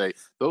that and say,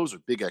 those are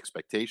big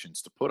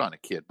expectations to put on a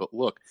kid. But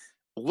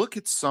look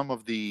at some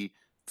of the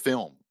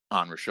film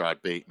on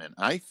Rashad Bateman.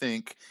 I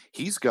think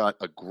he's got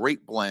a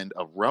great blend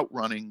of route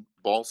running,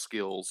 ball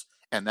skills,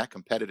 and that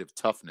competitive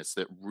toughness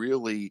that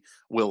really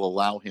will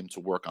allow him to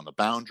work on the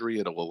boundary.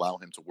 It'll allow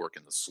him to work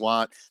in the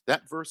slot.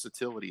 That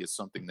versatility is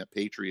something that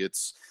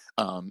Patriots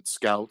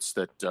scouts,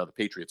 that the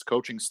Patriots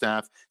coaching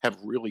staff have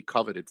really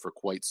coveted for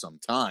quite some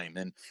time.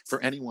 And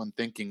for anyone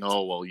thinking,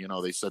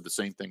 they said the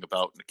same thing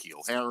about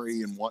N'Keal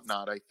Harry and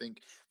whatnot, I think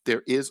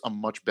there is a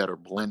much better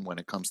blend when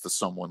it comes to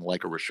someone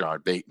like a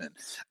Rashad Bateman.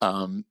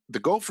 The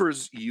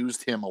Gophers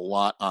used him a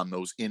lot on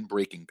those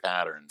in-breaking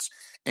patterns,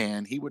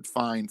 and he would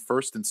find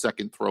first and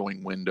second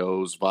throwing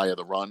windows via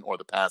the run or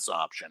the pass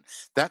option.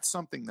 That's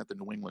something that the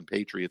New England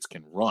Patriots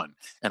can run,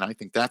 and I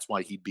think that's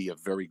why he'd be a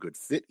very good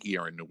fit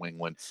here in New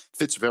England.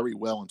 Fits very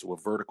well into a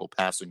vertical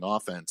passing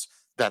offense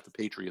that the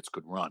Patriots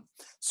could run.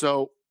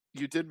 So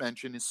you did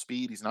mention his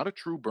speed. He's not a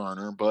true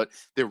burner, but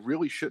there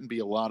really shouldn't be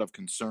a lot of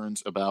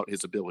concerns about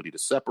his ability to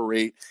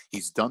separate.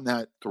 He's done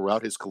that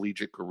throughout his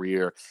collegiate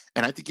career,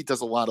 and I think he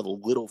does a lot of the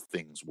little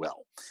things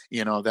well.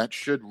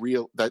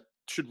 That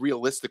should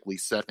realistically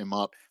set him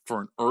up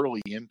for an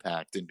early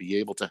impact and be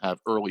able to have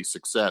early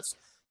success,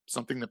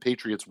 something the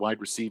Patriots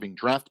wide receiving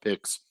draft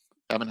picks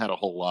haven't had a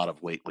whole lot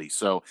of lately.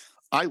 So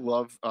I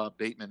love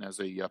Bateman as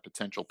a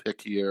potential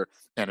pick here.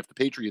 And if the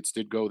Patriots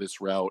did go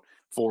this route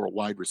for a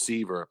wide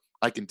receiver,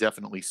 I can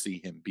definitely see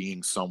him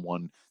being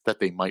someone that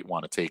they might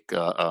want to take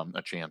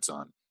a chance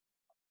on.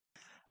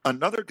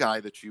 Another guy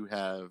that you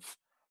have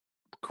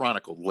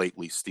chronicled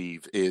lately,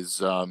 Steve, is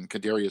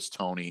Kadarius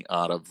Toney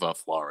out of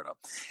Florida.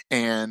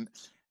 And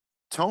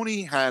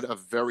Toney had a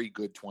very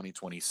good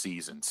 2020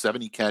 season,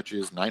 70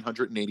 catches,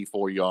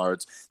 984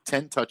 yards,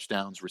 10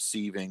 touchdowns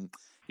receiving.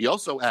 He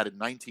also added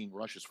 19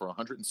 rushes for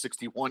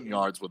 161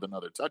 yards with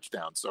another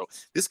touchdown. So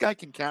this guy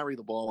can carry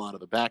the ball out of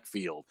the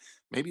backfield,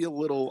 maybe a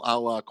little a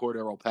la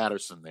Cordero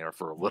Patterson there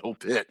for a little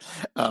bit.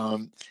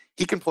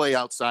 He can play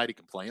outside. He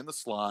can play in the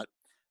slot.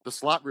 The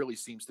slot really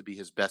seems to be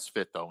his best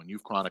fit, though, and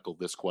you've chronicled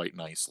this quite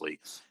nicely.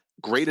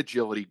 Great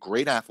agility,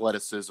 great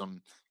athleticism,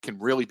 can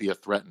really be a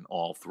threat in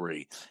all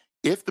three.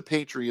 If the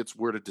Patriots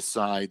were to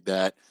decide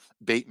that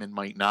Bateman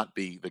might not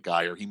be the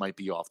guy or he might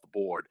be off the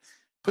board,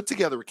 put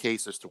together a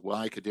case as to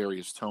why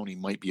Kadarius Toney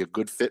might be a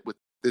good fit with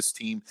this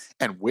team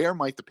and where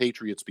might the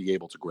Patriots be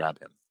able to grab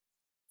him?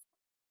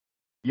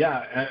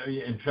 Yeah,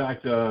 in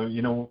fact,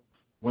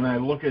 when I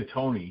look at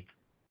Toney,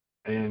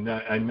 and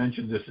I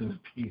mentioned this in the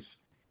piece,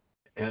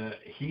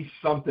 he's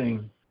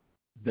something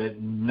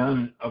that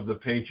none of the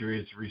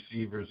Patriots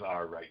receivers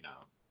are right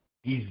now.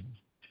 He's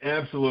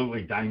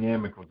absolutely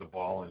dynamic with the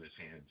ball in his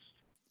hands.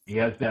 He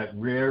has that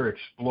rare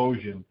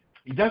explosion.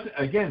 He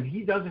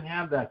doesn't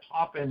have that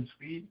top end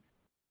speed,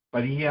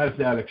 but he has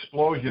that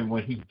explosion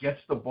when he gets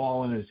the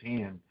ball in his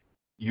hand.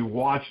 You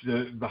watch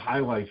the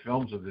highlight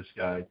films of this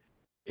guy,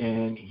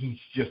 and he's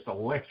just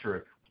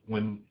electric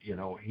when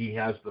he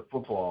has the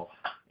football,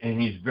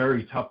 and he's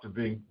very tough to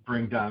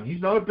bring down.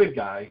 He's not a big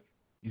guy.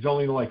 He's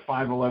only like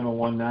 5'11",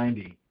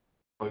 190.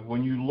 But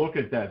when you look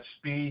at that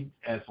speed,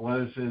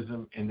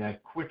 athleticism, and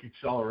that quick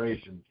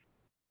acceleration,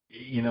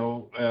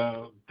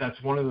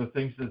 that's one of the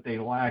things that they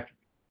lack.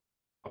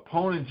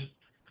 Opponents,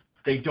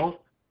 they don't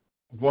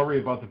worry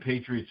about the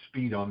Patriots'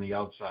 speed on the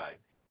outside.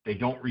 They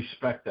don't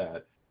respect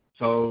that.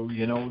 So,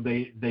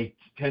 they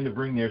tend to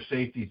bring their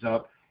safeties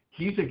up.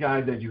 He's a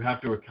guy that you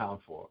have to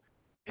account for.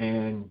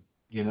 And,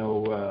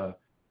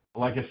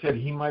 like I said,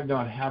 he might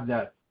not have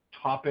that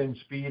top-end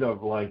speed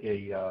of like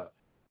a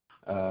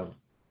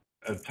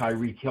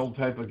Tyreek Hill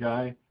type of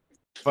guy,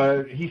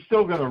 but he's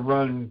still going to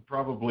run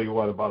probably,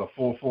 about a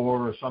 4.4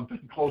 or something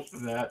close to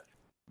that,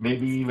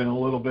 maybe even a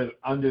little bit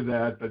under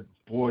that. But,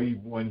 boy,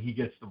 when he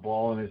gets the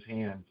ball in his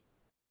hands,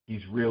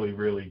 he's really,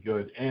 really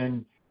good.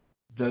 And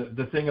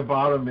the thing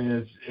about him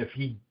is if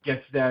he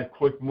gets that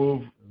quick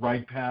move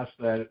right past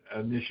that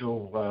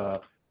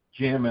initial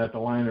jam at the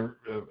line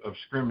of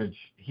scrimmage,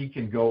 he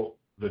can go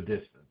the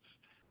distance.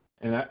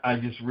 And I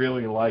just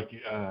really like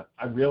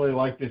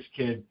this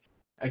kid.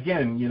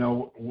 Again,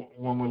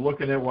 when we're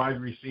looking at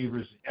wide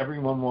receivers,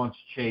 everyone wants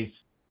Chase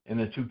and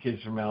the two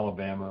kids from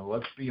Alabama.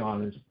 Let's be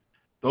honest.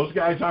 Those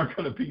guys aren't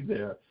going to be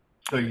there.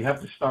 So you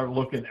have to start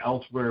looking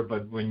elsewhere.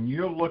 But when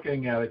you're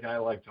looking at a guy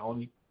like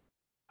Toney,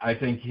 I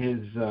think his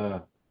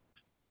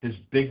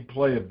big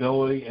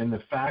playability and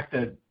the fact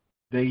that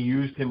they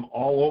used him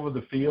all over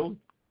the field,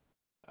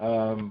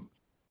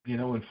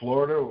 in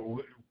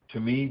Florida, to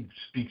me,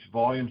 speaks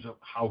volumes of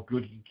how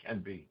good he can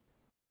be.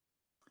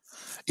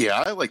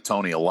 Yeah, I like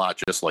Toney a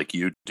lot, just like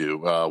you do.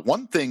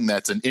 One thing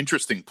that's an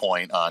interesting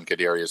point on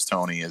Kadarius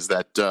Toney is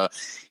that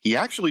he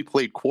actually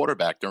played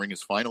quarterback during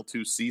his final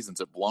 2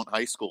 seasons at Blount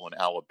High School in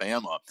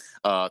Alabama.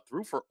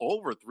 Threw for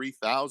over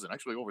 3,000,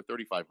 actually over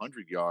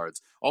 3,500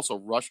 yards. Also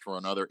rushed for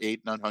another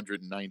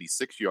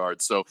 896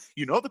 yards. So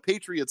the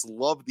Patriots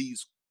love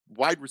these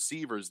wide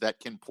receivers that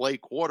can play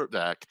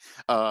quarterback.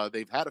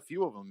 They've had a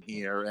few of them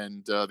here,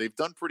 and they've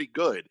done pretty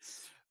good.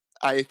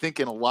 I think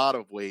in a lot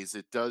of ways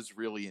it does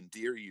really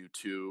endear you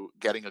to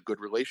getting a good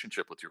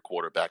relationship with your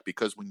quarterback,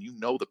 because when you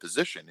know the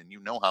position and you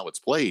know how it's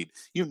played,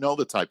 you know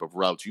the type of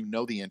routes, you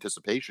know the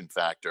anticipation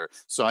factor.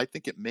 So I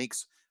think it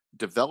makes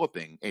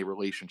developing a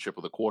relationship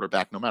with a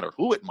quarterback, no matter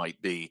who it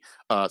might be,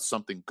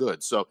 something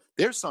good. So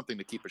there's something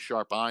to keep a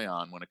sharp eye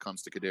on when it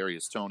comes to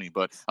Kadarius Toney.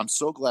 But I'm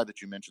so glad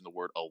that you mentioned the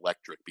word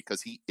electric,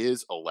 because he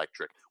is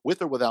electric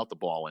with or without the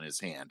ball in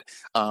his hand.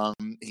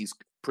 He's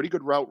pretty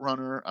good route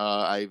runner.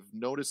 I've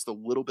noticed a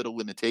little bit of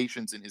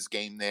limitations in his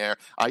game there.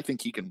 I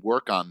think he can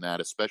work on that,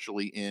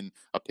 especially in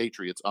a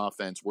Patriots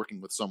offense.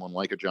 Working with someone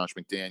like a Josh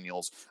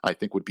McDaniels, I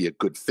think would be a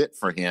good fit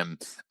for him.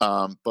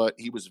 But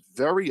he was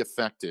very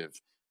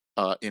effective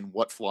in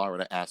what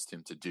Florida asked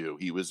him to do.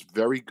 He was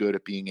very good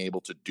at being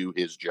able to do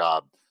his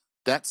job.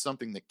 That's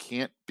something that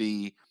can't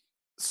be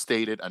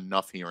stated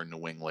enough here in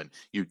New England.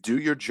 You do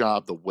your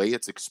job the way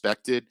it's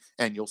expected,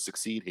 and you'll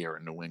succeed here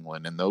in New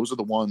England. And those are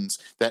the ones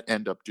that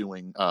end up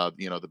doing,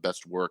 the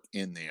best work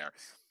in there.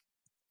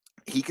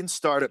 He can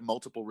start at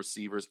multiple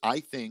receivers. I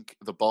think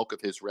the bulk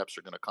of his reps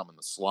are going to come in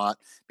the slot,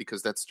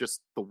 because that's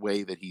just the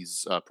way that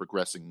he's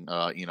progressing,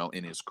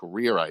 in his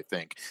career. I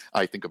think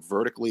a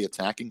vertically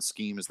attacking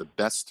scheme is the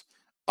best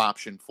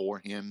option for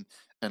him.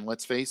 And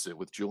let's face it,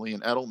 with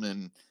Julian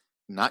Edelman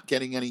not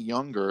getting any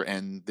younger,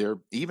 and there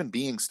even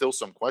being still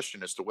some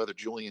question as to whether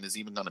Julian is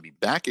even going to be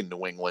back in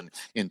New England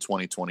in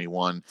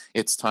 2021,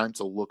 it's time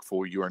to look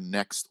for your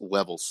next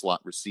level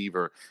slot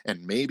receiver.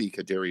 And maybe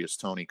Kadarius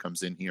Toney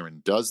comes in here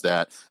and does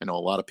that. I know a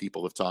lot of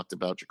people have talked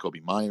about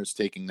Jakobi Meyers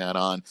taking that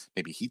on.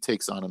 Maybe he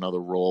takes on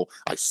another role.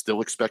 I still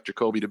expect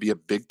Jakobi to be a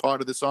big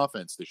part of this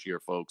offense this year,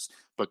 folks.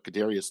 But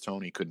Kadarius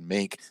Toney could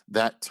make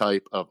that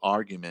type of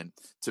argument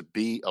to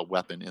be a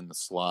weapon in the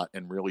slot,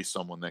 and really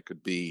someone that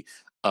could be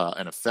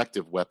an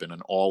effective weapon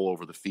and all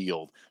over the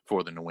field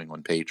for the New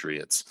England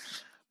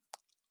Patriots.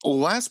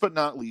 Last but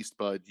not least,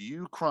 Bud,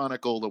 you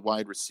chronicled a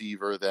wide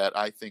receiver that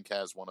I think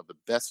has one of the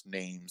best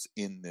names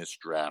in this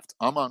draft,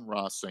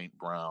 Amon-Ra St.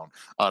 Brown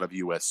out of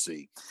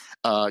USC.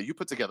 You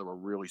put together a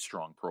really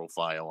strong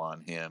profile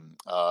on him.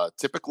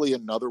 Typically,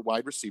 another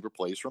wide receiver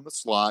plays from the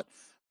slot,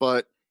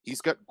 but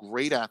he's got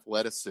great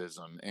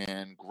athleticism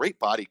and great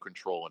body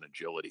control and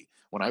agility.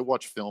 When I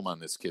watch film on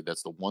this kid,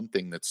 that's the one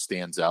thing that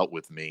stands out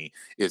with me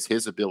is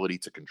his ability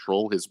to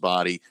control his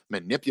body,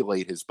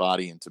 manipulate his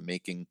body into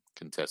making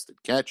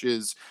contested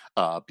catches,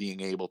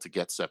 being able to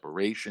get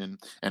separation,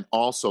 and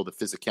also the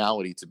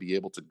physicality to be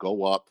able to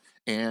go up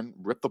and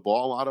rip the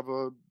ball out of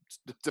a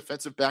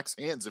defensive back's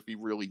hands if he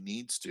really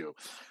needs to.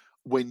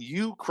 When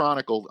you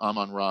chronicled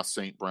Amon-Ra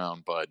St.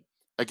 Brown, Bud,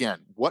 again,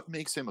 what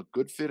makes him a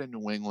good fit in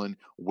New England?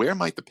 Where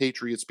might the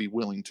Patriots be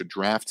willing to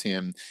draft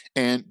him?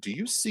 And do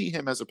you see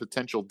him as a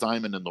potential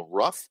diamond in the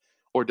rough,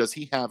 or does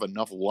he have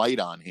enough light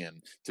on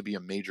him to be a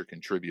major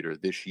contributor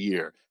this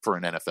year for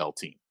an NFL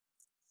team?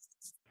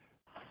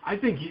 I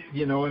think,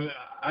 and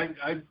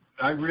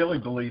I really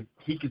believe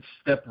he could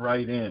step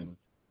right in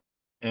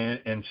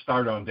and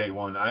start on day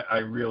one. I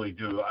really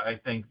do. I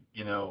think,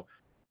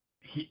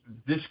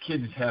 this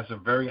kid has a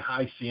very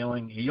high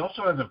ceiling. He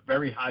also has a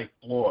very high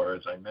floor,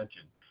 as I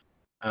mentioned.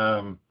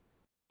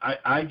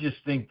 I just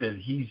think that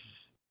he's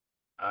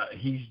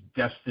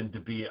destined to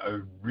be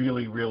a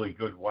really, really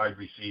good wide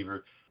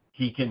receiver.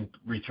 He can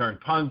return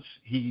punts.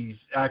 He's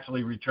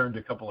actually returned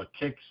a couple of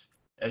kicks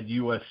at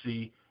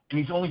USC, and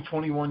he's only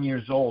 21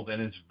 years old,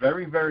 and it's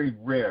very, very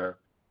rare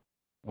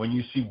when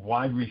you see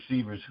wide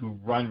receivers who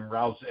run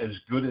routes as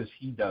good as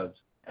he does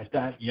at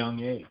that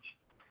young age.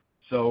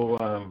 So,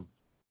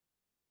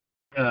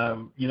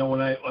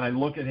 when I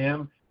look at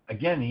him,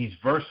 again, he's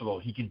versatile.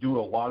 He can do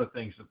a lot of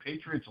things. The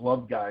Patriots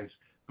love guys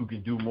who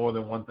can do more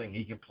than one thing.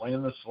 He can play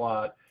in the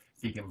slot.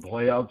 He can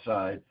play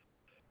outside.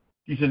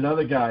 He's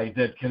another guy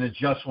that can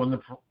adjust when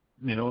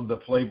the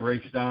play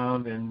breaks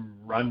down and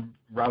run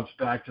routes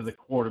back to the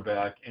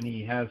quarterback. And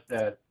he has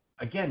that.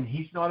 Again,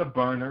 he's not a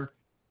burner.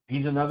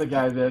 He's another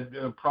guy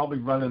that probably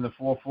run in the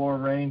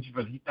 4.4 range,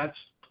 but that's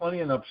plenty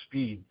enough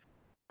speed.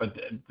 But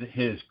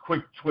his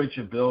quick twitch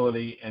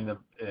ability and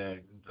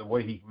the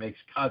way he makes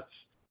cuts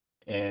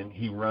and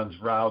he runs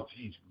routes,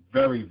 he's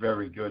very,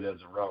 very good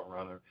as a route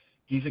runner.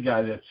 He's a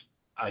guy that's,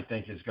 I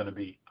think, is going to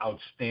be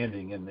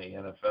outstanding in the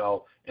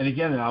NFL. And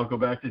again, I'll go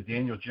back to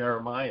Daniel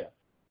Jeremiah.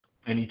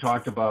 And he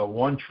talked about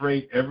one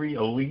trait every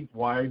elite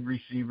wide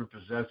receiver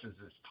possesses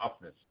is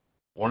toughness.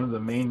 One of the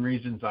main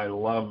reasons I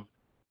love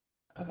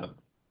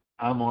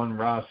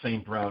Amon-Ra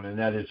St. Brown, and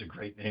that is a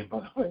great name, by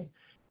the way.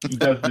 He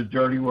does the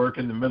dirty work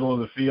in the middle of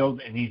the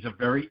field, and he's a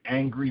very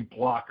angry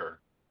blocker.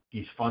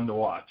 He's fun to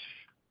watch.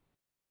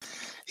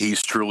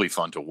 He's truly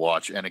fun to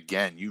watch. And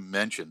again, you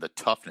mentioned the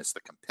toughness,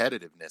 the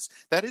competitiveness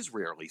that is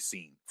rarely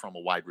seen from a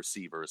wide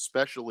receiver,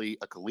 especially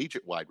a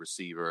collegiate wide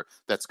receiver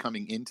that's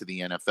coming into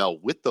the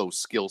NFL with those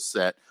skill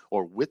set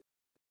or with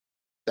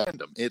that.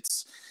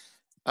 It's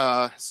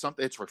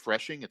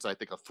refreshing. It's, I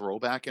think, a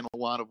throwback in a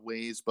lot of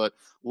ways. But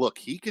look,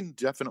 he can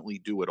definitely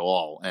do it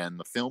all. And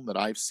the film that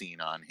I've seen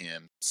on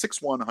him,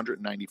 6'1",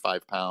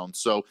 195 pounds.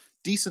 So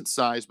decent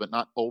size, but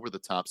not over the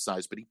top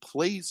size. But he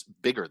plays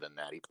bigger than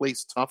that. He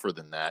plays tougher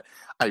than that.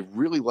 I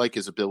really like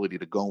his ability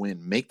to go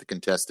in, make the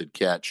contested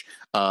catch.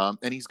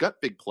 And he's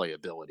got big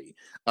playability.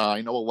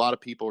 I know a lot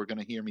of people are going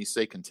to hear me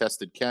say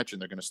contested catch,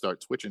 and they're going to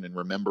start twitching and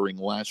remembering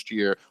last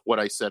year what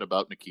I said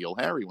about N'Keal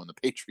Harry when the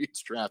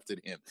Patriots drafted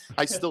him.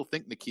 I still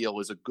think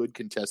N'Keal is a good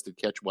contested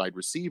catch wide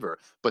receiver,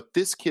 but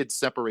this kid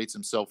separates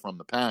himself from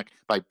the pack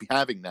by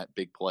having that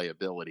big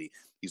playability.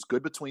 He's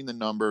good between the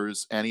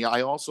numbers, and I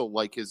also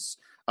like his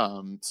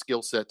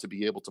skill set to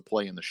be able to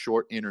play in the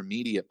short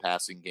intermediate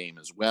passing game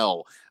as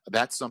well.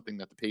 That's something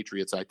that the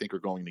Patriots, I think, are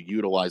going to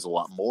utilize a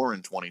lot more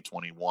in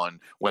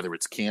 2021, whether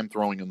it's Cam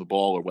throwing him the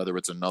ball or whether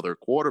it's another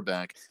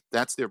quarterback.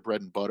 That's their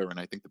bread and butter, and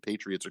I think the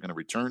Patriots are going to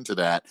return to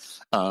that.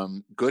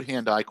 Good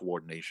hand-eye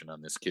coordination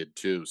on this kid,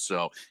 too.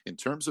 So in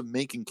terms of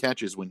making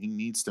catches when he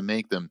needs to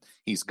make them,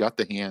 he's got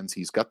the hands,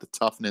 he's got the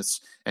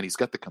toughness, and he's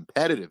got the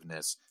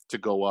competitiveness to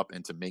go up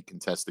and to make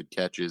contested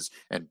catches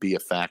and be a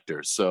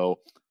factor. So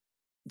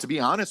to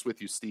be honest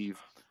with you, Steve,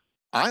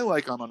 I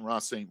like Amon-Ra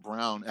St.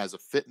 Brown as a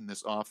fit in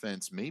this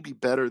offense, maybe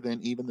better than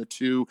even the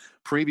two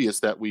previous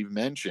that we've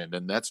mentioned.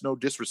 And that's no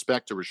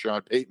disrespect to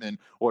Rashad Bateman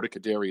or to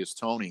Kadarius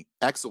Toney.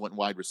 Excellent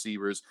wide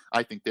receivers.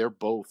 I think they're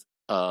both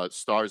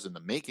stars in the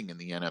making in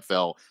the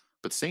NFL.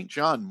 but St.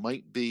 John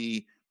might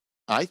be,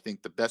 I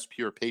think, the best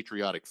pure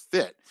patriotic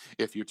fit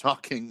if you're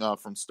talking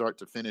from start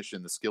to finish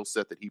in the skill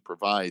set that he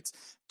provides.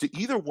 Do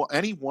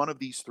any one of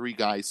these three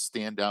guys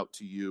stand out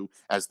to you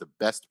as the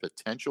best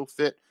potential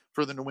fit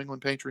for the New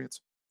England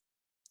Patriots?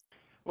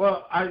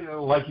 Well,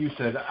 like you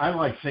said, I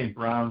like St.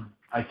 Brown.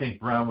 I think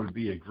Brown would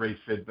be a great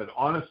fit, but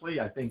honestly,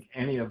 I think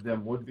any of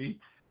them would be.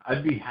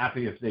 I'd be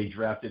happy if they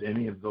drafted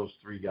any of those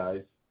three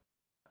guys.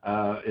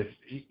 If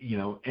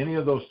any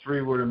of those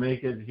three were to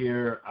make it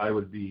here, I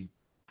would be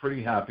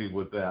pretty happy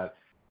with that.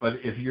 But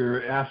if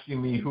you're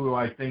asking me who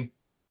I think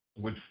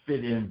would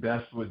fit in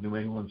best with New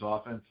England's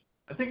offense,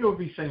 I think it would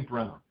be St.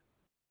 Brown.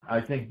 I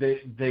think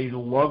they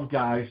love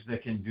guys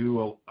that can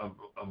do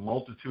a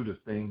multitude of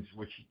things,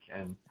 which he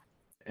can.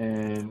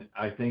 And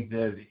I think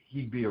that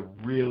he'd be a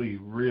really,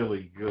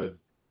 really good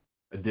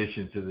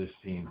addition to this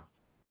team.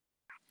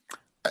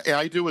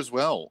 I do as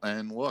well.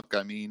 And look,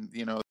 I mean,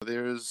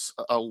 there's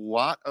a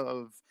lot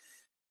of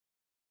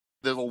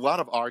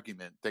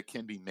argument that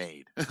can be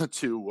made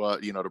to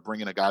bring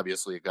in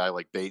obviously a guy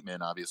like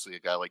Bateman, obviously a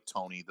guy like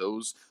Tony.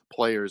 Those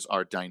players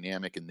are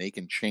dynamic and they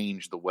can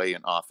change the way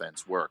an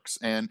offense works.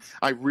 And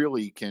I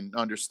really can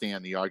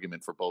understand the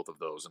argument for both of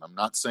those. And I'm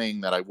not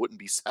saying that I wouldn't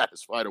be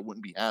satisfied or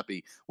wouldn't be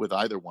happy with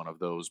either one of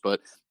those,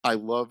 but I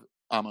love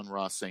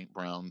Amon-Ra St.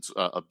 Brown's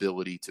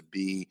ability to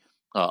be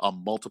a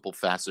multiple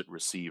facet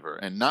receiver.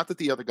 And not that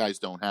the other guys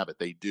don't have it,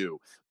 they do.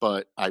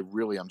 But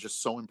I'm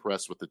just so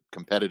impressed with the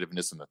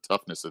competitiveness and the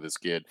toughness of this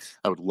kid.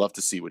 I would love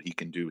to see what he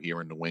can do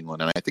here in New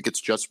England. And I think it's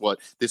just what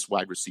this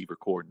wide receiver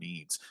core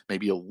needs.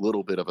 Maybe a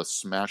little bit of a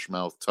smash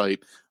mouth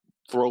type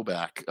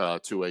throwback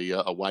to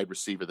a wide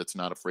receiver that's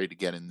not afraid to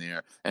get in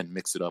there and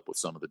mix it up with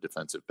some of the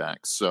defensive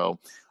backs. So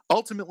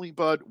ultimately,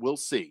 Bud, we'll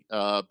see.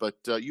 But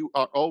you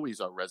are always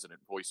our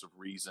resident voice of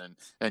reason,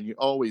 and you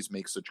always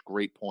make such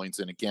great points.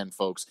 And again,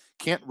 folks,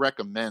 can't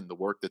recommend the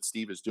work that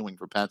Steve is doing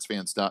for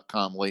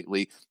PatsFans.com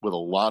lately with a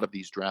lot of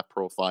these draft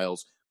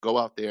profiles. Go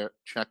out there,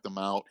 check them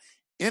out.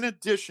 In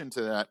addition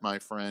to that, my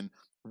friend,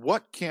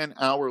 what can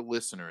our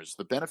listeners,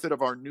 the benefit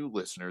of our new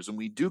listeners, and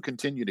we do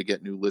continue to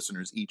get new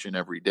listeners each and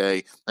every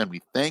day, and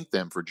we thank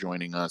them for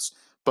joining us,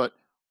 but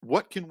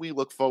what can we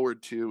look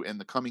forward to in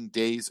the coming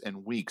days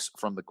and weeks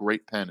from the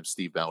great pen of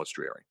Steve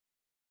Balestrieri?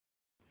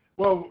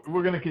 Well,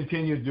 we're going to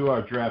continue to do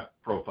our draft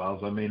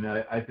profiles. I mean,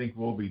 I think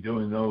we'll be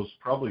doing those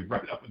probably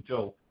right up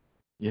until,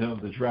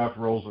 the draft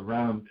rolls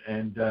around,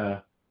 and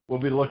we'll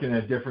be looking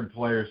at different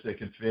players that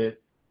can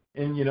fit.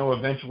 And,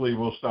 eventually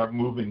we'll start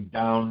moving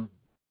down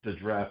the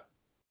draft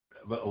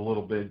a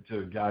little bit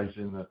to guys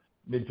in the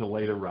mid to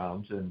later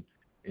rounds and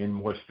in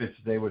what fits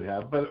they would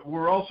have. But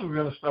we're also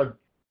going to start,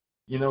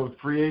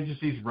 free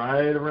agency's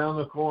right around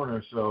the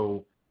corner.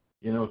 So,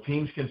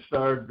 teams can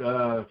start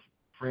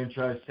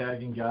franchise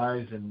tagging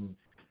guys. And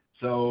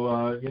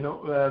so,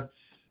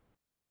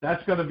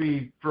 that's going to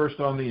be first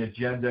on the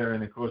agenda.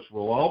 And, of course,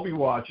 we'll all be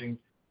watching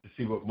to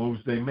see what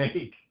moves they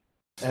make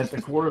at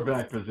the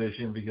quarterback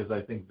position, because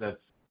I think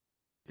that's,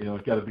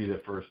 it's got to be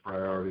the first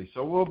priority.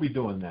 So we'll be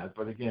doing that.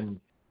 But,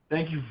 again,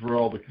 thank you for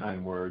all the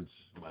kind words,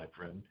 my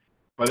friend.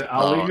 But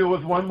I'll leave you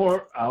with one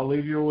more. I'll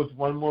leave you with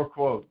one more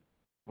quote.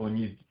 When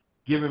you've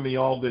given me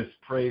all this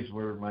praise,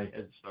 where my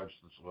head starts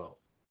to swell.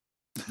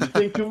 You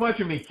think too much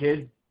of me,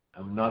 kid.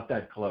 I'm not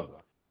that clever.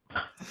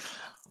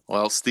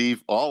 Well,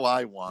 Steve, all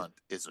I want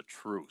is a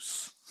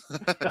truce.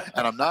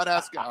 And I'm not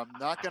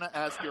going to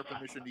ask your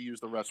permission to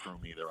use the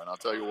restroom either. And I'll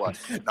tell you what.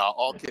 Now,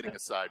 all kidding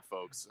aside,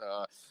 folks,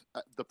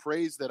 the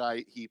praise that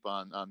I heap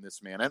on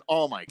this man and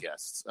all my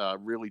guests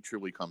really,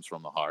 truly comes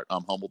from the heart.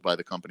 I'm humbled by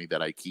the company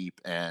that I keep,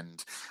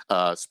 and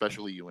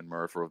especially you and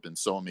Murph have been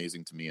so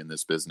amazing to me in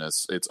this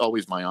business. It's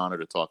always my honor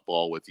to talk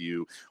ball with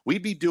you.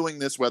 We'd be doing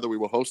this whether we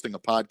were hosting a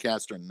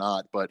podcast or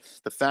not, but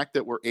the fact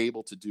that we're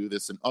able to do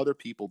this and other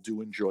people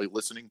do enjoy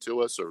listening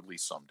to us, or at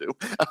least some do,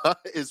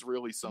 is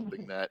really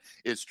something that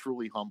is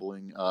truly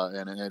humbling,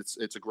 and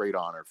it's a great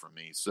honor for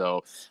me.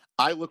 So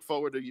I look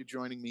forward to you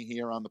joining me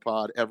here on the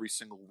pod every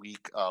single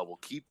week. We'll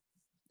keep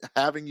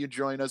having you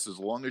join us as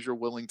long as you're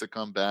willing to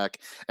come back.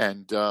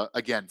 And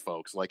again,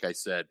 folks, like I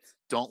said,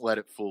 don't let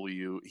it fool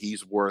you.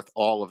 He's worth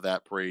all of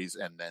that praise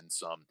and then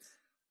some.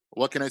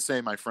 What can I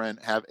say, my friend?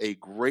 Have a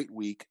great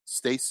week.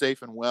 Stay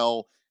safe and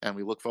well, and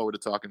we look forward to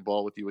talking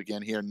ball with you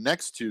again here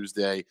next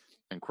Tuesday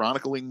and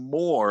chronicling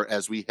more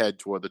as we head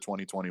toward the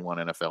 2021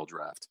 NFL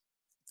Draft.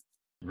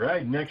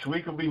 Right. Next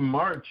week will be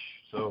March,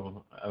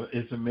 so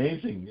it's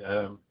amazing.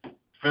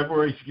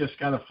 February's just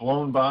kind of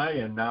flown by,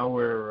 and now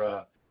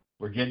we're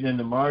getting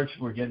into March.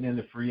 We're getting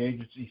into free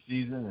agency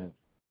season,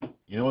 and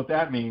you know what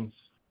that means.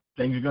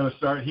 Things are going to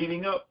start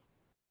heating up.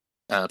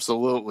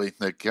 Absolutely.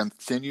 It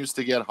continues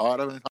to get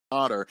hotter and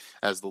hotter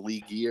as the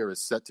league year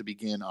is set to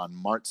begin on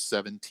March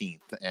 17th.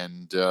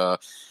 And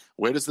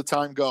where does the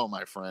time go,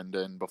 my friend?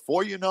 And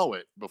before you know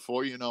it,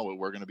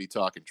 we're going to be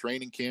talking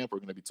training camp. We're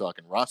going to be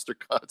talking roster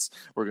cuts.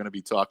 We're going to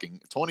be talking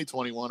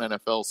 2021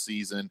 NFL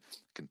season.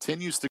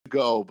 Continues to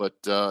go, but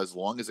as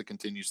long as it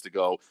continues to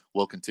go,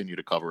 we'll continue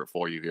to cover it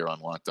for you here on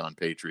Locked On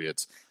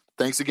Patriots.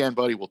 Thanks again,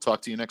 buddy. We'll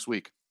talk to you next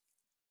week.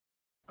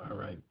 All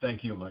right.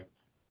 Thank you, Mike.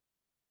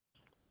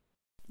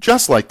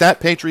 Just like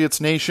that,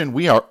 Patriots Nation,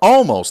 we are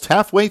almost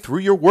halfway through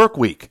your work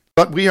week.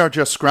 But we are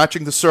just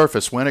scratching the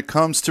surface when it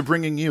comes to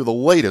bringing you the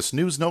latest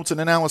news, notes, and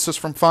analysis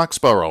from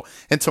Foxborough.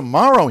 And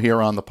tomorrow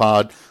here on the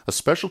pod, a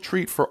special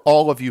treat for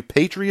all of you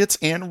Patriots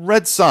and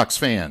Red Sox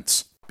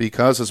fans.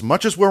 Because as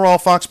much as we're all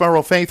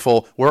Foxborough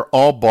faithful, we're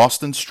all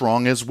Boston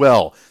strong as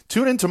well.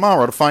 Tune in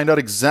tomorrow to find out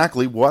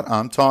exactly what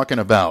I'm talking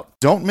about.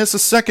 Don't miss a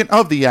second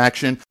of the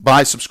action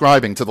by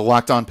subscribing to the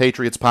Locked On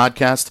Patriots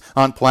podcast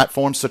on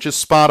platforms such as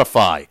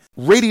Spotify,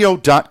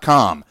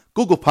 Radio.com,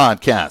 Google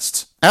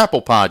Podcasts,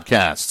 Apple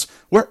Podcasts,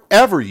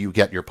 wherever you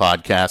get your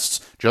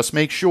podcasts. Just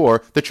make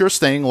sure that you're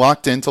staying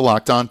locked into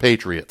Locked On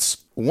Patriots.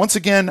 Once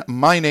again,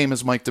 my name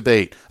is Mike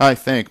Debate. I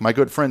thank my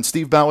good friend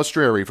Steve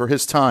Balistreri for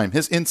his time,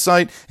 his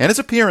insight, and his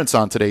appearance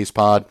on today's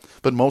pod.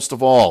 But most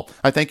of all,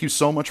 I thank you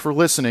so much for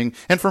listening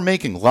and for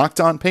making Locked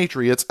On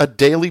Patriots a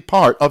daily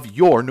part of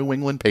your New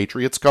England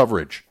Patriots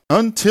coverage.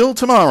 Until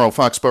tomorrow,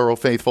 Foxborough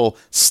faithful,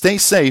 stay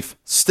safe,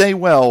 stay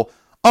well,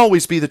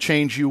 always be the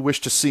change you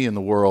wish to see in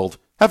the world.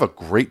 Have a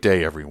great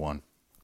day, everyone.